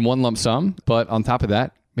in one lump sum. But on top of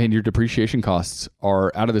that, man, your depreciation costs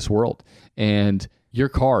are out of this world. And your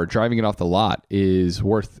car, driving it off the lot, is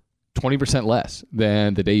worth 20% less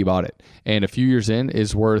than the day you bought it. And a few years in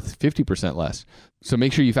is worth 50% less. So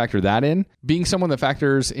make sure you factor that in. Being someone that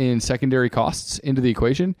factors in secondary costs into the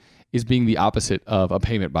equation is being the opposite of a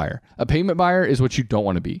payment buyer. A payment buyer is what you don't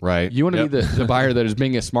want to be. Right. You want to be the buyer that is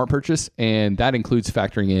making a smart purchase, and that includes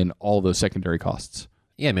factoring in all those secondary costs.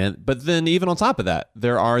 Yeah, man. But then even on top of that,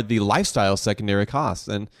 there are the lifestyle secondary costs.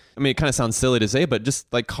 And I mean, it kind of sounds silly to say, but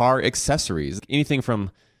just like car accessories, anything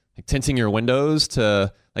from like tinting your windows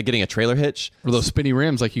to like getting a trailer hitch. Or those spinny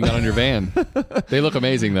rims like you got on your van. They look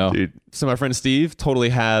amazing though. Dude. So my friend Steve totally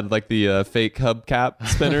had like the fake hubcap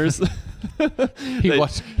spinners. He'd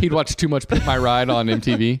watch too much Pimp My Ride on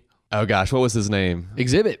MTV. Oh gosh, what was his name?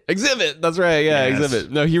 Exhibit. That's right. Yeah, yes.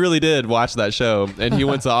 Exhibit. No, he really did watch that show, and he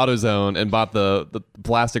went to AutoZone and bought the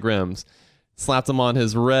plastic rims, slapped them on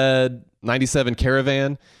his red '97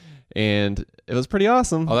 Caravan, and it was pretty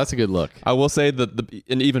awesome. Oh, that's a good look. I will say that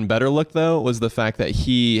an even better look though was the fact that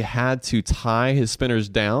he had to tie his spinners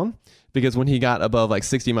down, because when he got above like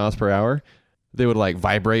 60 miles per hour, they would like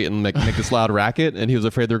vibrate and make this loud racket, and he was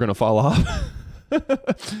afraid they were going to fall off.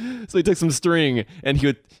 So he took some string and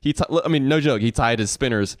no joke, he tied his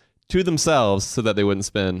spinners to themselves so that they wouldn't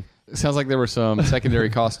spin. It sounds like there were some secondary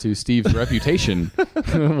costs to Steve's reputation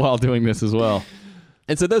while doing this as well.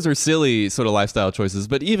 And so those are silly sort of lifestyle choices,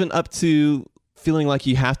 but even up to feeling like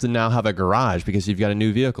you have to now have a garage because you've got a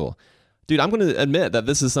new vehicle. Dude, I'm going to admit that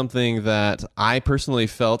this is something that I personally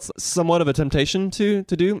felt somewhat of a temptation to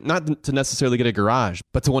do, not to necessarily get a garage,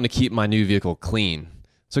 but to want to keep my new vehicle clean.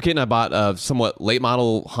 So Kate and I bought a somewhat late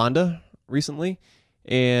model Honda recently,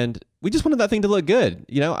 and we just wanted that thing to look good.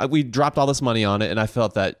 We dropped all this money on it, and I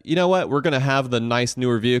felt that, you know what, we're going to have the nice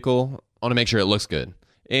newer vehicle. I want to make sure it looks good.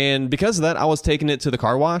 And because of that, I was taking it to the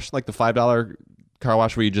car wash, like the $5 car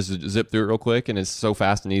wash where you just zip through it real quick, and it's so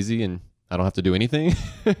fast and easy, and I don't have to do anything.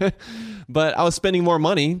 But I was spending more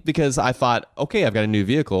money because I thought, okay, I've got a new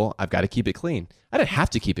vehicle. I've got to keep it clean. I didn't have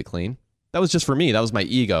to keep it clean. That was just for me. That was my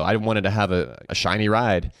ego. I wanted to have a shiny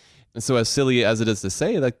ride. And so as silly as it is to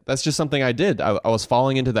say, that's just something I did. I was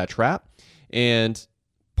falling into that trap. And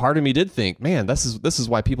part of me did think, man, this is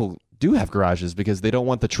why people do have garages, because they don't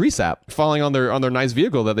want the tree sap falling on their nice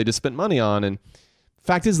vehicle that they just spent money on. And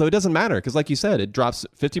fact is, though, it doesn't matter, because like you said, it drops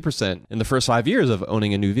 50% in the first 5 years of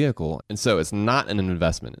owning a new vehicle. And so it's not an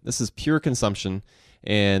investment. This is pure consumption.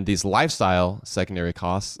 And these lifestyle secondary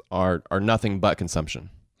costs are nothing but consumption.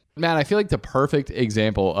 Matt, I feel like the perfect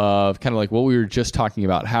example of kind of like what we were just talking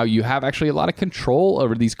about, how you have actually a lot of control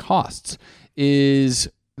over these costs, is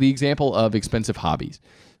the example of expensive hobbies.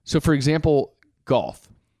 So for example, golf.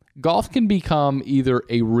 Golf can become either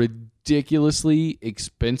a ridiculous ridiculously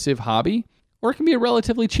expensive hobby, or it can be a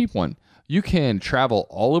relatively cheap one. You can travel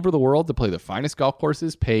all over the world to play the finest golf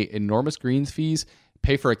courses, pay enormous greens fees,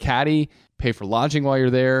 pay for a caddy, pay for lodging while you're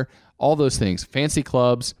there, all those things. Fancy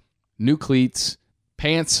clubs, new cleats,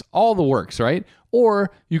 pants, all the works, right?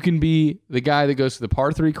 Or you can be the guy that goes to the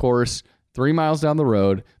par 3 course 3 miles down the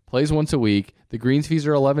road, plays once a week. The greens fees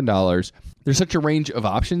are $11. There's such a range of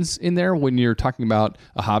options in there when you're talking about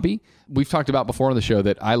a hobby. We've talked about before on the show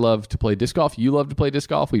that I love to play disc golf. You love to play disc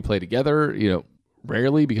golf. We play together,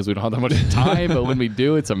 rarely because we don't have that much time, but when we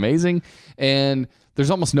do, it's amazing. And there's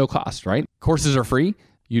almost no cost, right? Courses are free.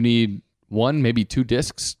 You need 1, maybe 2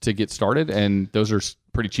 discs to get started, and those are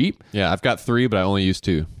pretty cheap. Yeah, I've got 3, but I only use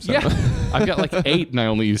 2. So. Yeah, I've got like 8 and I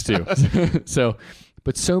only use 2.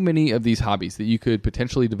 But so many of these hobbies that you could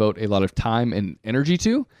potentially devote a lot of time and energy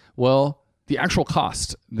to, well, the actual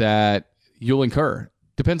cost that you'll incur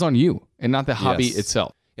depends on you and not the hobby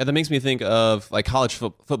itself. Yeah, that makes me think of like college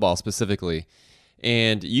football specifically.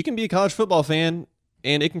 And you can be a college football fan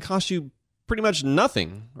and it can cost you pretty much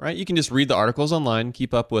nothing, right? You can just read the articles online,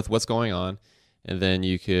 keep up with what's going on, and then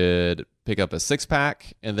you could pick up a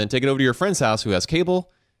 6-pack and then take it over to your friend's house who has cable.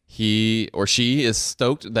 He or she is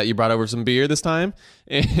stoked that you brought over some beer this time.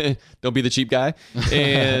 Don't be the cheap guy.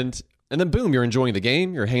 And then boom, you're enjoying the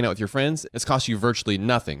game. You're hanging out with your friends. It's cost you virtually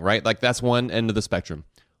nothing, right? Like that's one end of the spectrum.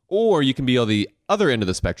 Or you can be on the other end of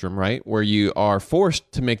the spectrum, right? Where you are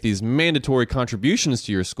forced to make these mandatory contributions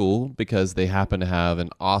to your school because they happen to have an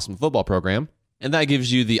awesome football program. And that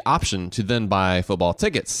gives you the option to then buy football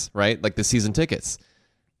tickets, right? Like the season tickets,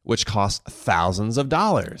 which cost thousands of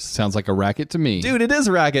dollars. Sounds like a racket to me. Dude, it is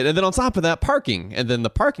a racket. And then on top of that, parking. And then the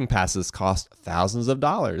parking passes cost thousands of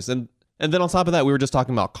dollars. And then on top of that, we were just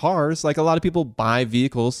talking about cars. Like a lot of people buy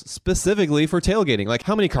vehicles specifically for tailgating. Like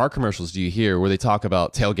how many car commercials do you hear where they talk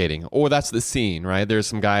about tailgating? Or that's the scene, right? There's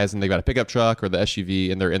some guys and they've got a pickup truck or the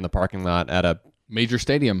SUV and they're in the parking lot at a major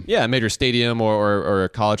stadium. Yeah, a major stadium or a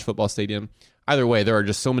college football stadium. Either way, there are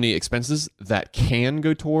just so many expenses that can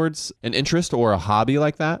go towards an interest or a hobby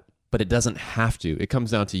like that, but it doesn't have to. It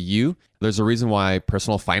comes down to you. There's a reason why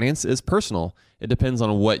personal finance is personal. It depends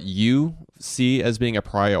on what you see as being a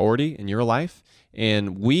priority in your life.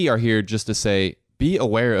 And we are here just to say, be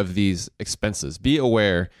aware of these expenses. Be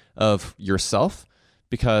aware of yourself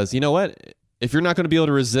because you know what? If you're not going to be able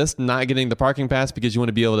to resist not getting the parking pass because you want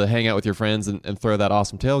to be able to hang out with your friends and throw that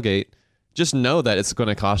awesome tailgate, just know that it's going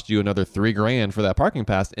to cost you another $3,000 for that parking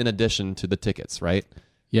pass in addition to the tickets, right?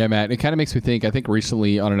 Yeah, Matt, it kind of makes me think, I think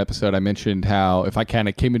recently on an episode I mentioned how if I kind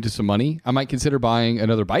of came into some money, I might consider buying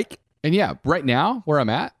another bike. And yeah, right now where I'm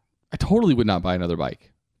at, I totally would not buy another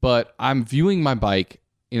bike. But I'm viewing my bike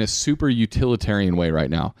in a super utilitarian way right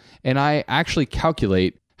now. And I actually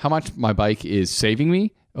calculate how much my bike is saving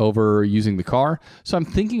me over using the car. So I'm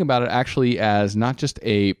thinking about it actually as not just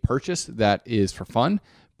a purchase that is for fun,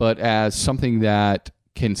 but as something that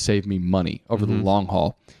can save me money over the long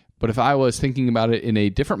haul. But if I was thinking about it in a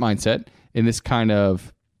different mindset, in this kind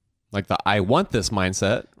of... like the I want this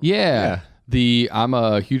mindset. Yeah. I'm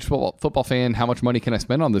a huge football fan. How much money can I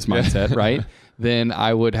spend on this mindset, right? Then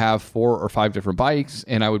I would have 4 or 5 different bikes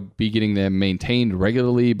and I would be getting them maintained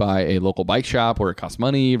regularly by a local bike shop where it costs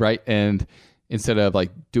money, right? And instead of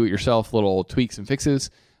like do-it-yourself little tweaks and fixes,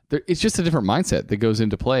 it's just a different mindset that goes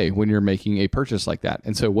into play when you're making a purchase like that.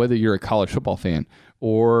 And so whether you're a college football fan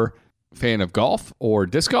or fan of golf or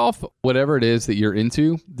disc golf, whatever it is that you're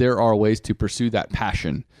into, there are ways to pursue that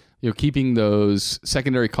passion. Keeping those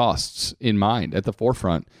secondary costs in mind at the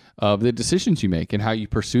forefront of the decisions you make and how you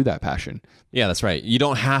pursue that passion. Yeah, that's right. You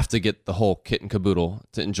don't have to get the whole kit and caboodle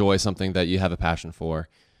to enjoy something that you have a passion for.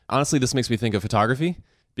 Honestly, this makes me think of photography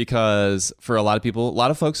because for a lot of people, a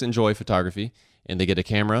lot of folks enjoy photography and they get a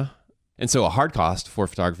camera. And so a hard cost for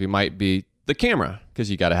photography might be the camera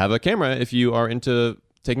because you got to have a camera if you are into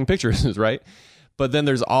taking pictures, right? But then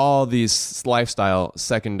there's all these lifestyle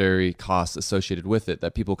secondary costs associated with it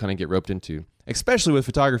that people kind of get roped into, especially with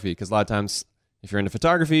photography, because a lot of times if you're into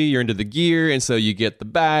photography, you're into the gear, and so you get the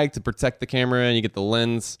bag to protect the camera, and you get the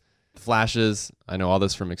lens, the flashes. I know all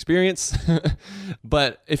this from experience.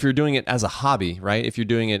 But if you're doing it as a hobby, right, if you're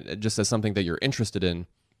doing it just as something that you're interested in,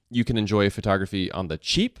 you can enjoy photography on the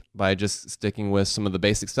cheap by just sticking with some of the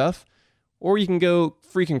basic stuff. Or you can go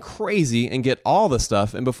freaking crazy and get all the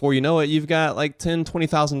stuff, and before you know it, you've got like $10,000,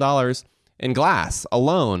 $20,000 in glass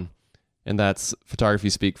alone. And that's photography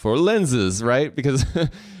speak for lenses, right? Because,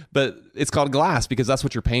 but it's called glass because that's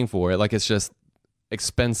what you're paying for. Like it's just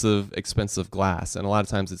expensive glass. And a lot of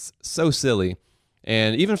times it's so silly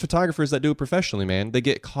And even photographers that do it professionally, man, they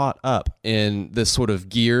get caught up in this sort of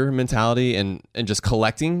gear mentality and just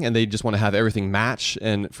collecting, and they just want to have everything match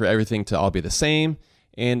and for everything to all be the same.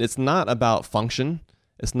 And it's not about function.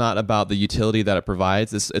 It's not about the utility that it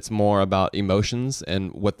provides. It's more about emotions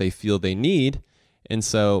and what they feel they need. And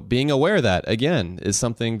so being aware of that, again, is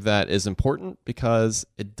something that is important because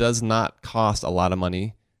it does not cost a lot of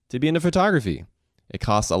money to be into photography. It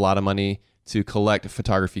costs a lot of money to collect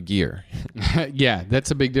photography gear. Yeah,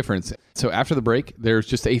 that's a big difference. So after the break, there's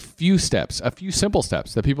just a few simple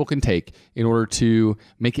steps that people can take in order to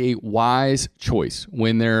make a wise choice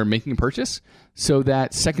when they're making a purchase so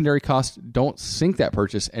that secondary costs don't sink that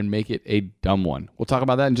purchase and make it a dumb one. We'll talk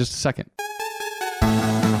about that in just a second.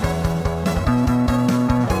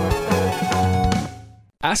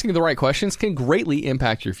 Asking the right questions can greatly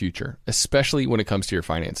impact your future, especially when it comes to your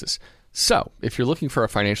finances. So, if you're looking for a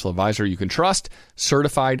financial advisor you can trust,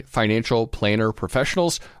 certified financial planner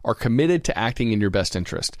professionals are committed to acting in your best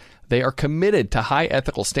interest. They are committed to high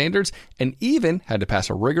ethical standards and even had to pass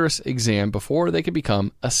a rigorous exam before they could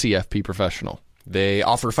become a CFP professional. They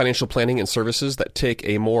offer financial planning and services that take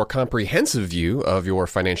a more comprehensive view of your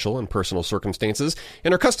financial and personal circumstances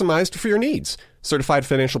and are customized for your needs. Certified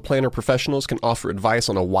financial planner professionals can offer advice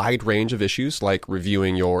on a wide range of issues like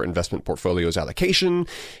reviewing your investment portfolio's allocation,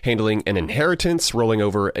 handling an inheritance, rolling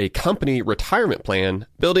over a company retirement plan,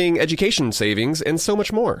 building education savings, and so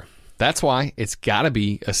much more. That's why it's got to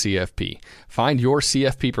be a CFP. Find your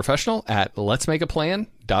CFP professional at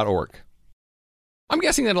letsmakeaplan.org. I'm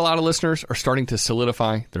guessing that a lot of listeners are starting to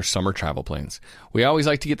solidify their summer travel plans. We always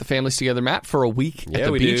like to get the families together, Matt, for a week at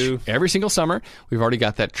the beach every single summer. We've already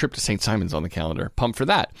got that trip to St. Simon's on the calendar. Pumped for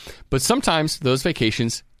that. But sometimes those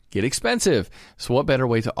vacations get expensive. So what better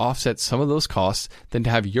way to offset some of those costs than to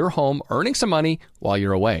have your home earning some money while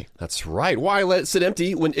you're away? That's right. Why let it sit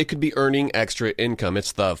empty when it could be earning extra income?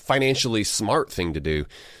 It's the financially smart thing to do.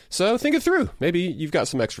 So think it through. Maybe you've got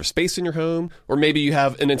some extra space in your home, or maybe you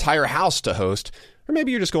have an entire house to host. Or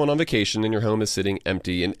maybe you're just going on vacation and your home is sitting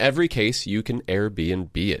empty. In every case, you can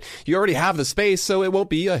Airbnb it. You already have the space, so it won't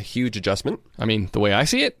be a huge adjustment. I mean, the way I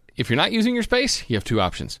see it, if you're not using your space, you have two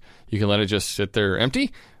options. You can let it just sit there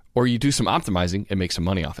empty, or you do some optimizing and make some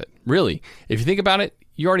money off it. Really, if you think about it,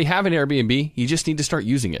 you already have an Airbnb. You just need to start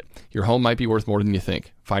using it. Your home might be worth more than you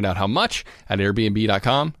think. Find out how much at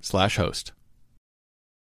airbnb.com/host.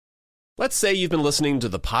 Let's say you've been listening to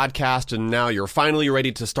the podcast and now you're finally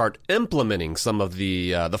ready to start implementing some of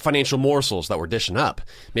the financial morsels that we're dishing up.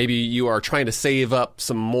 Maybe you are trying to save up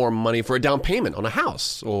some more money for a down payment on a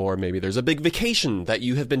house, or maybe there's a big vacation that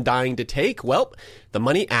you have been dying to take. Well, the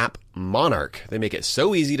money app Monarch. They make it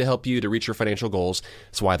so easy to help you to reach your financial goals.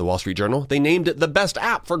 That's why the Wall Street Journal, they named it the best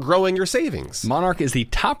app for growing your savings. Monarch is the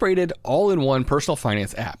top-rated all-in-one personal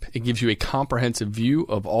finance app. It gives you a comprehensive view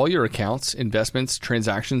of all your accounts, investments,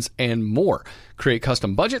 transactions, and more. Create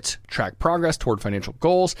custom budgets, track progress toward financial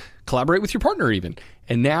goals, collaborate with your partner even.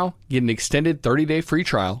 And now get an extended 30-day free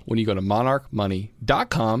trial when you go to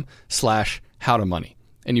monarchmoney.com/howtomoney.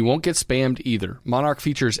 And you won't get spammed either. Monarch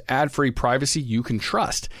features ad-free privacy you can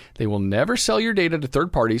trust. They will never sell your data to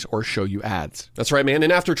third parties or show you ads. That's right, man.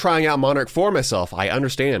 And after trying out Monarch for myself, I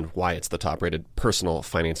understand why it's the top-rated personal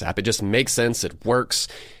finance app. It just makes sense. It works.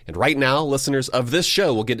 And right now, listeners of this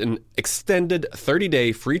show will get an extended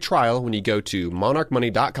 30-day free trial when you go to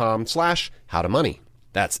monarchmoney.com/howtomoney.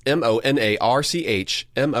 That's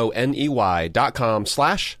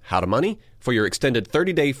monarchmoney.com/howtomoney for your extended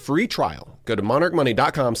 30-day free trial. Go to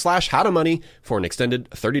monarchmoney.com/howtomoney for an extended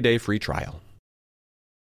 30-day free trial.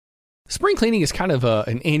 Spring cleaning is kind of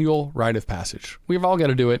an annual rite of passage. We've all got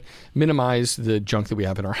to do it, minimize the junk that we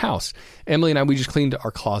have in our house. Emily and I, we just cleaned our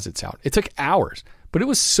closets out. It took hours, but it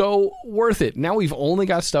was so worth it. Now we've only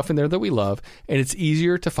got stuff in there that we love, and it's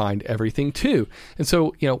easier to find everything too. And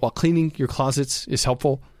so, while cleaning your closets is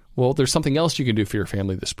helpful, well, there's something else you can do for your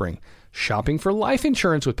family this spring. Shopping for life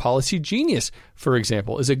insurance with Policy Genius, for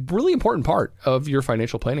example, is a really important part of your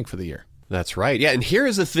financial planning for the year. That's right. Yeah, and here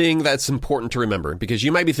is the thing that's important to remember, because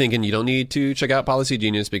you might be thinking you don't need to check out Policy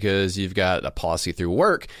Genius because you've got a policy through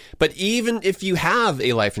work. But even if you have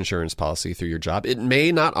a life insurance policy through your job, it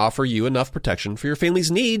may not offer you enough protection for your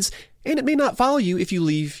family's needs, and it may not follow you if you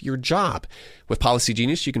leave your job. With Policy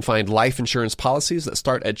Genius, you can find life insurance policies that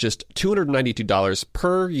start at just $292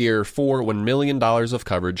 per year for $1 million of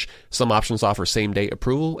coverage. Some options offer same-day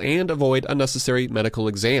approval and avoid unnecessary medical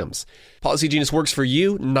exams. Policy Genius works for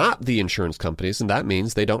you, not the insurance companies, and that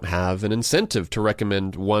means they don't have an incentive to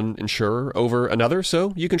recommend one insurer over another,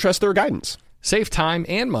 so you can trust their guidance. Save time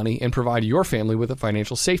and money and provide your family with a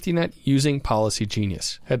financial safety net using Policy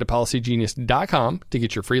Genius. Head to policygenius.com to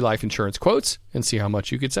get your free life insurance quotes and see how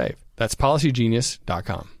much you could save. That's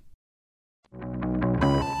policygenius.com.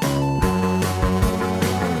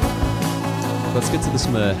 Let's get to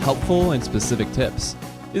some helpful and specific tips.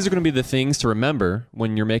 These are going to be the things to remember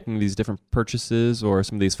when you're making these different purchases or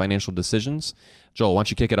some of these financial decisions. Joel, why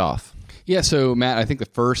don't you kick it off? Yeah, so Matt, I think the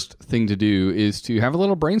first thing to do is to have a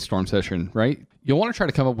little brainstorm session, right? You'll want to try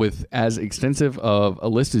to come up with as extensive of a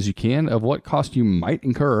list as you can of what cost you might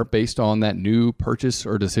incur based on that new purchase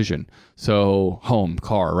or decision. So home,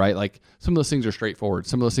 car, right? Like some of those things are straightforward.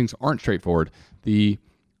 Some of those things aren't straightforward. The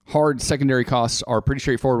hard secondary costs are pretty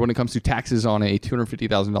straightforward when it comes to taxes on a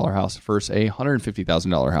 $250,000 house versus a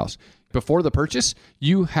 $150,000 house. Before the purchase,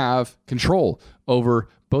 you have control over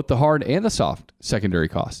both the hard and the soft secondary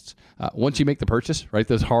costs. Once you make the purchase, right,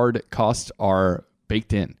 those hard costs are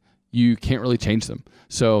baked in. You can't really change them.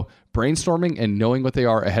 So brainstorming and knowing what they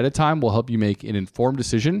are ahead of time will help you make an informed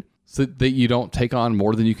decision so that you don't take on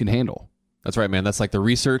more than you can handle. That's right, man. That's like the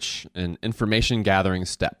research and information gathering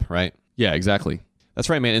step, right? Yeah, exactly. That's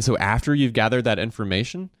right, man. And so after you've gathered that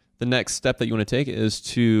information, the next step that you want to take is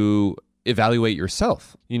to evaluate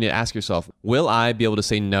yourself. You need to ask yourself, will I be able to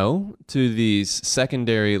say no to these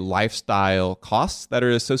secondary lifestyle costs that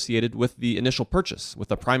are associated with the initial purchase, with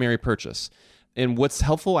the primary purchase? And what's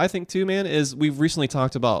helpful, I think, too, man, is we've recently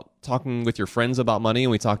talked about talking with your friends about money,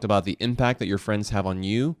 and we talked about the impact that your friends have on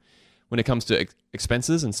you when it comes to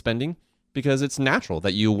expenses and spending. Because it's natural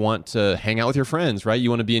that you want to hang out with your friends, right? You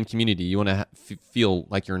want to be in community. You want to feel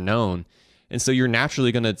like you're known. And so you're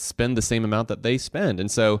naturally going to spend the same amount that they spend. And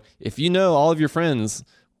so if you know all of your friends,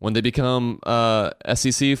 when they become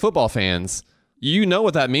SEC football fans, you know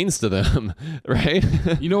what that means to them, right?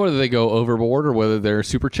 You know whether they go overboard or whether they're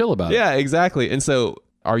super chill about it. Yeah, exactly. And so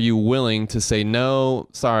are you willing to say, no,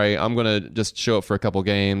 sorry, I'm going to just show up for a couple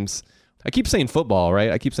games? I keep saying football,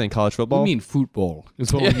 right? I keep saying college football. We mean football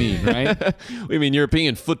is what we mean, right? We mean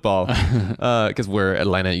European football because we're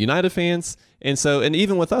Atlanta United fans. And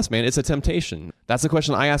even with us, man, it's a temptation. That's the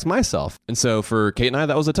question I ask myself. And so for Kate and I,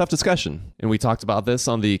 that was a tough discussion. And we talked about this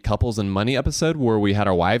on the Couples and Money episode where we had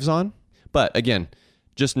our wives on. But again,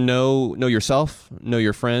 just know yourself, know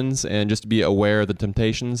your friends, and just be aware of the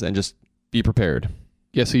temptations and just be prepared.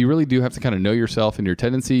 Yeah, so you really do have to kind of know yourself and your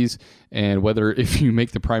tendencies, and whether if you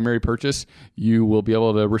make the primary purchase, you will be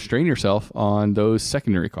able to restrain yourself on those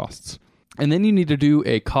secondary costs. And then you need to do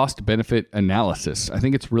a cost-benefit analysis. I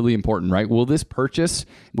think it's really important, right? Will this purchase,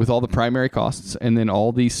 with all the primary costs and then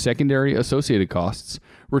all the secondary associated costs,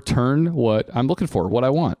 return what I'm looking for, what I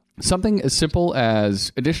want? Something as simple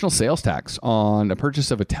as additional sales tax on a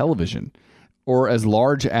purchase of a television, or as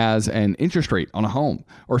large as an interest rate on a home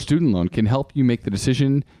or student loan can help you make the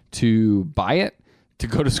decision to buy it, to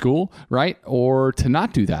go to school, right? Or to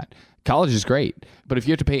not do that. College is great, but if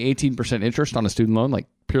you have to pay 18% interest on a student loan, like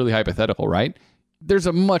purely hypothetical, right? There's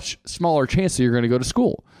a much smaller chance that you're going to go to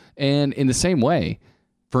school. And in the same way,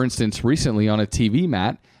 for instance, recently on a TV,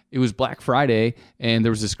 Matt, it was Black Friday and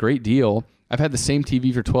there was this great deal. I've had the same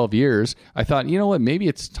TV for 12 years. I thought, you know what, maybe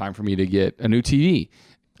it's time for me to get a new TV.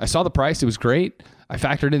 I saw the price. It was great. I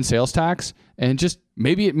factored in sales tax, and just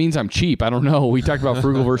maybe it means I'm cheap. I don't know. We talked about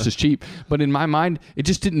frugal versus cheap, but in my mind, it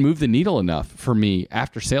just didn't move the needle enough for me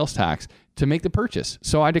after sales tax to make the purchase.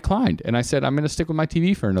 So I declined, and I said, I'm going to stick with my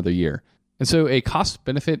TV for another year. And so a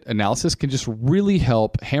cost-benefit analysis can just really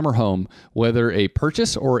help hammer home whether a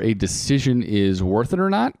purchase or a decision is worth it or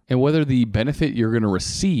not, and whether the benefit you're going to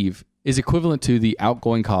receive is equivalent to the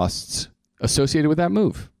outgoing costs associated with that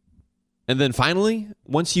move. And then finally,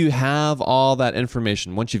 once you have all that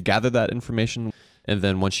information, once you've gathered that information, and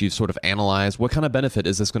then once you've sort of analyzed what kind of benefit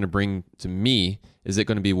is this going to bring to me, is it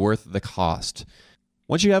going to be worth the cost?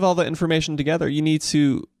 Once you have all that information together, you need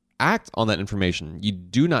to act on that information. You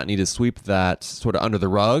do not need to sweep that sort of under the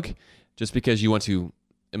rug just because you want to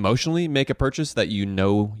emotionally make a purchase that you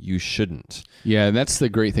know you shouldn't. Yeah, and that's the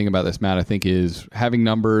great thing about this, Matt, I think, is having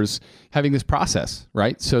numbers, having this process,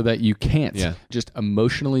 right? So that you can't just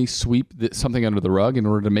emotionally sweep something under the rug in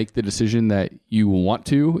order to make the decision that you want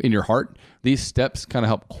to in your heart. These steps kind of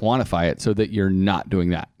help quantify it so that you're not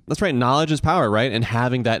doing that. That's right. Knowledge is power, right? And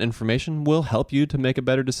having that information will help you to make a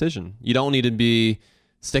better decision. You don't need to be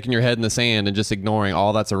sticking your head in the sand and just ignoring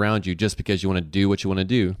all that's around you just because you want to do what you want to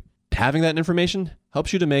do. Having that information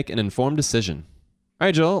helps you to make an informed decision. All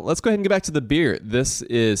right, Joel, let's go ahead and get back to the beer. This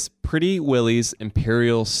is Pretty Willie's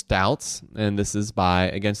Imperial Stout, and this is by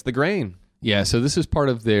Against the Grain. Yeah, so this is part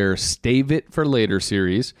of their Stave It for Later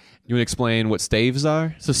series. You want to explain what staves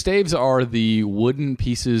are? So staves are the wooden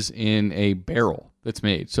pieces in a barrel that's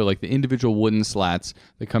made. So like the individual wooden slats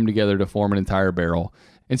that come together to form an entire barrel.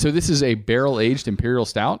 And so this is a barrel-aged imperial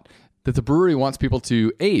stout that the brewery wants people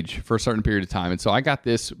to age for a certain period of time. And so I got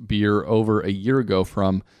this beer over a year ago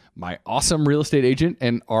from my awesome real estate agent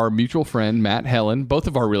and our mutual friend, Matt Helen, both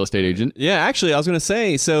of our real estate agent. Yeah, actually, I was going to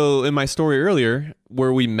say, so in my story earlier,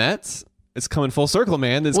 where we met, it's coming full circle,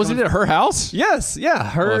 man. Was it at her house? Yes, yeah.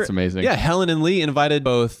 Her, Oh, that's amazing. Yeah, Helen and Lee invited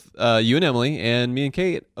both you and Emily and me and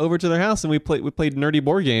Kate over to their house, and we played nerdy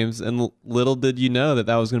board games, and little did you know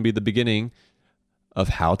that was going to be the beginning of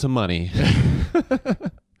How to Money.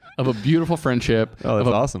 Of a beautiful friendship. Oh, that's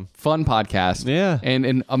of a awesome. Fun podcast. Yeah. And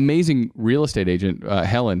an amazing real estate agent,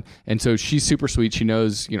 Helen. And so she's super sweet. She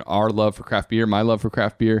knows, our love for craft beer, my love for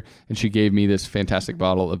craft beer. And she gave me this fantastic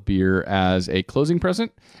bottle of beer as a closing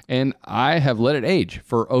present. And I have let it age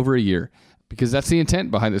for over a year because that's the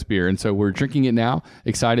intent behind this beer. And so we're drinking it now,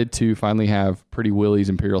 excited to finally have Pretty Willie's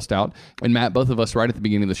Imperial Stout. And Matt, both of us right at the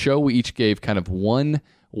beginning of the show, we each gave kind of one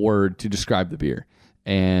word to describe the beer.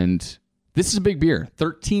 And this is a big beer,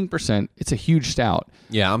 13%. It's a huge stout.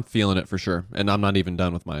 Yeah, I'm feeling it for sure, and I'm not even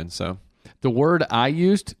done with mine. So The word I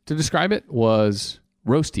used to describe it was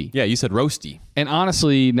roasty. yeah, you said roasty. And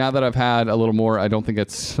honestly, now that I've had a little more, I don't think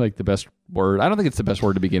that's like the best word. I don't think it's the best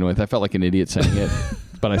word to begin with. I felt like an idiot saying it,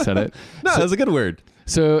 but I said it. No, that's a good word.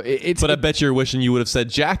 So it's But I bet you're wishing you would have said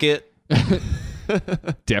jacket.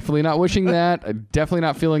 definitely not wishing that. Definitely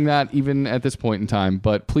not feeling that even at this point in time.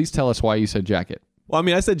 But please tell us why you said jacket. Well, I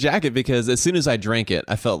mean, I said jacket because as soon as I drank it,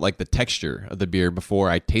 I felt like the texture of the beer before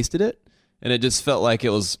I tasted it. And it just felt like it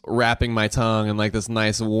was wrapping my tongue in like this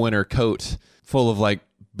nice winter coat full of like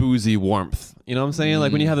boozy warmth. You know what I'm saying?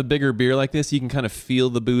 Like when you have a bigger beer like this, you can kind of feel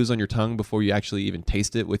the booze on your tongue before you actually even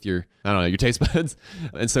taste it with your taste buds.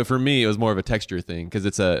 And so for me, it was more of a texture thing because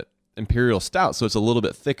it's a imperial stout, so it's a little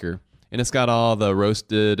bit thicker. And it's got all the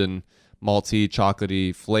roasted and malty,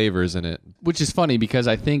 chocolatey flavors in it. Which is funny because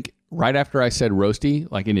I think right after I said roasty,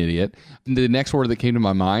 like an idiot, the next word that came to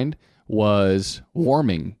my mind was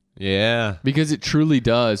warming. Yeah. Because it truly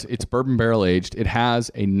does. It's bourbon barrel aged. It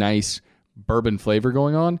has a nice bourbon flavor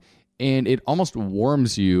going on. And it almost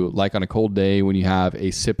warms you like on a cold day when you have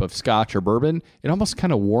a sip of scotch or bourbon. It almost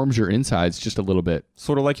kind of warms your insides just a little bit.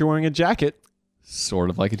 Sort of like you're wearing a jacket. Sort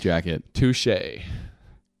of like a jacket. Touche.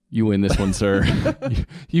 You win this one, sir.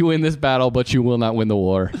 You win this battle, but you will not win the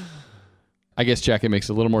war. I guess jacket makes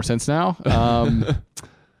a little more sense now.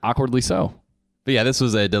 Awkwardly so. But yeah, this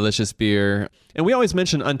was a delicious beer. And we always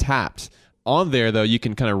mention Untapped. On there, though, you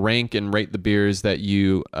can kind of rank and rate the beers that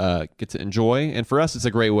you get to enjoy. And for us, it's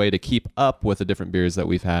a great way to keep up with the different beers that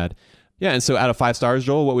we've had. Yeah, and so out of 5 stars,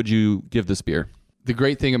 Joel, what would you give this beer? The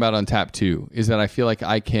great thing about Untapped, too, is that I feel like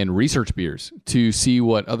I can research beers to see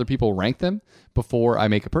what other people rank them before I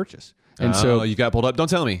make a purchase. And so you got pulled up. Don't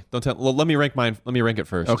tell me. Well, let me rank mine. Let me rank it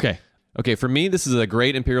first. Okay, for me, this is a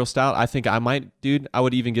great Imperial Stout. I think I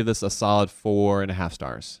would even give this a solid 4.5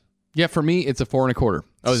 stars. Yeah, for me, it's a 4.25.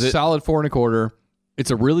 Oh, is it? Solid 4.25.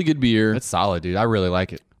 It's a really good beer. It's solid, dude. I really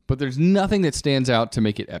like it. But there's nothing that stands out to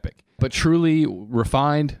make it epic. But truly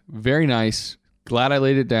refined, very nice. Glad I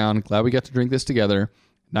laid it down. Glad we got to drink this together.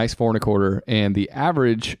 Nice 4.25. And the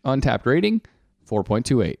average Untapped rating,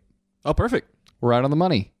 4.28. Oh, perfect. We're right on the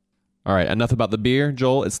money. All right, enough about the beer.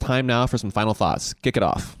 Joel, it's time now for some final thoughts. Kick it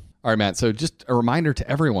off. All right, Matt. So just a reminder to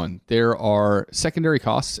everyone, there are secondary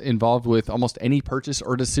costs involved with almost any purchase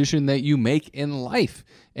or decision that you make in life.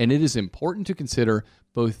 And it is important to consider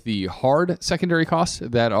both the hard secondary costs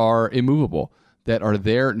that are immovable, that are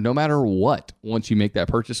there no matter what once you make that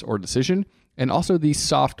purchase or decision, and also the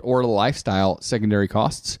soft or lifestyle secondary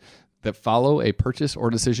costs that follow a purchase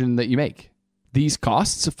or decision that you make. These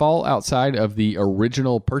costs fall outside of the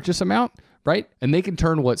original purchase amount, right? And they can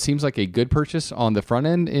turn what seems like a good purchase on the front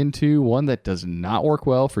end into one that does not work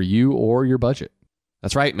well for you or your budget.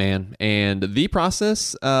 That's right, man. And the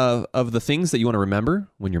process of the things that you want to remember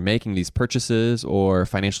when you're making these purchases or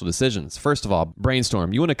financial decisions. First of all,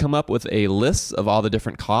 brainstorm. You want to come up with a list of all the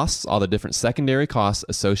different costs, all the different secondary costs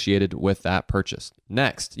associated with that purchase.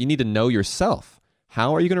 Next, you need to know yourself.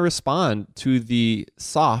 How are you going to respond to the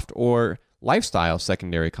soft or lifestyle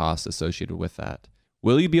secondary costs associated with that?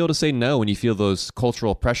 Will you be able to say no when you feel those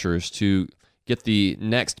cultural pressures to get the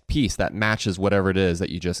next piece that matches whatever it is that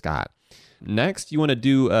you just got? Next, you want to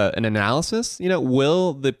do an analysis.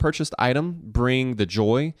 Will the purchased item bring the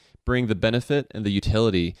joy, bring the benefit, and the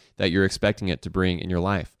utility that you're expecting it to bring in your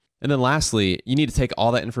life? And then lastly, you need to take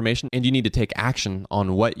all that information and you need to take action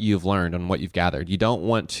on what you've learned, on what you've gathered. You don't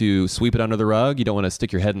want to sweep it under the rug. You don't want to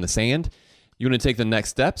stick your head in the sand. You want to take the next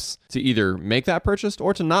steps to either make that purchase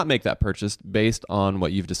or to not make that purchase based on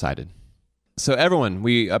what you've decided. So everyone,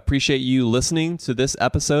 we appreciate you listening to this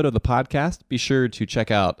episode of the podcast. Be sure to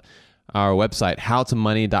check out our website,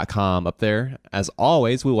 howtomoney.com. Up there, as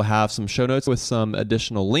always, we will have some show notes with some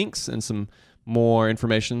additional links and some more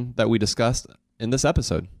information that we discussed in this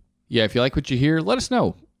episode. Yeah, if you like what you hear, let us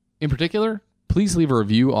know. In particular, please leave a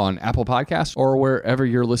review on Apple Podcasts or wherever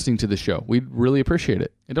you're listening to the show. We'd really appreciate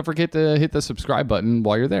it. And don't forget to hit the subscribe button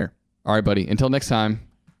while you're there. All right, buddy. Until next time,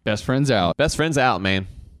 best friends out. Best friends out, man.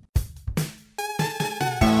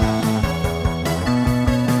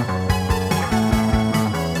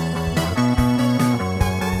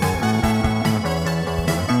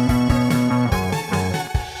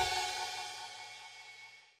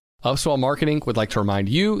 Upswell Marketing would like to remind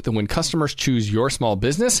you that when customers choose your small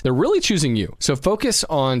business, they're really choosing you. So focus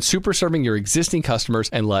on super serving your existing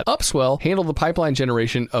customers and let Upswell handle the pipeline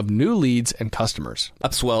generation of new leads and customers.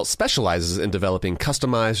 Upswell specializes in developing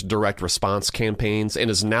customized direct response campaigns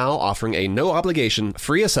and is now offering a no-obligation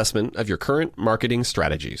free assessment of your current marketing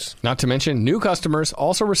strategies. Not to mention, new customers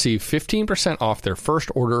also receive 15% off their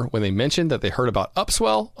first order when they mention that they heard about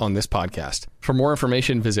Upswell on this podcast. For more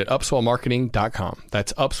information, visit upswellmarketing.com.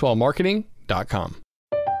 That's upswellmarketing.com.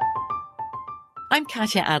 I'm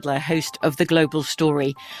Katya Adler, host of The Global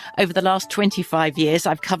Story. Over the last 25 years,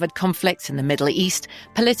 I've covered conflicts in the Middle East,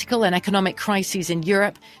 political and economic crises in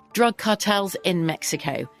Europe, drug cartels in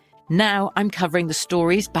Mexico. Now I'm covering the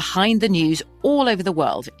stories behind the news all over the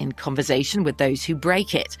world in conversation with those who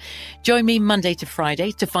break it. Join me Monday to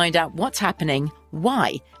Friday to find out what's happening,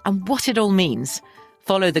 why, and what it all means.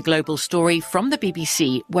 Follow The Global Story from the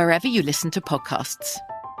BBC wherever you listen to podcasts.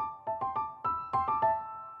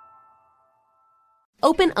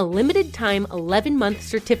 Open a limited-time 11-month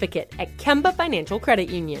certificate at Kemba Financial Credit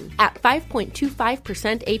Union. At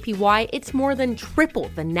 5.25% APY, it's more than triple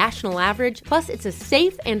the national average, plus it's a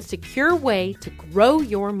safe and secure way to grow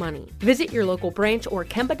your money. Visit your local branch or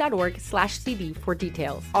kemba.org/cb for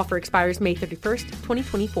details. Offer expires May 31st,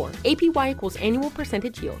 2024. APY equals annual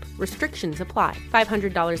percentage yield. Restrictions apply.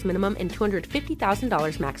 $500 minimum and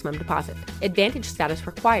 $250,000 maximum deposit. Advantage status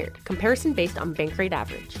required. Comparison based on bank rate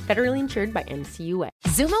average. Federally insured by NCUA.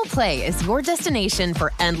 Xumo Play is your destination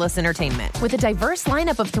for endless entertainment. With a diverse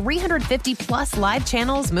lineup of 350 plus live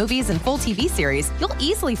channels, movies, and full TV series, you'll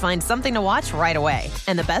easily find something to watch right away.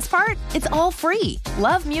 And the best part? It's all free.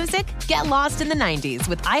 Love music? Get lost in the 90s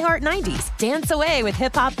with iHeart 90s. Dance away with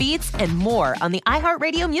hip-hop beats and more on the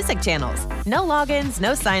iHeartRadio music channels. No logins,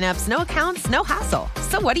 no signups, no accounts, no hassle.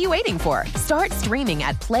 So what are you waiting for? Start streaming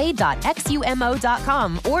at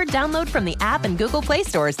play.xumo.com or download from the app and Google Play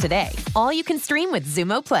stores today. All you can stream with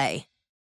Xumo Play.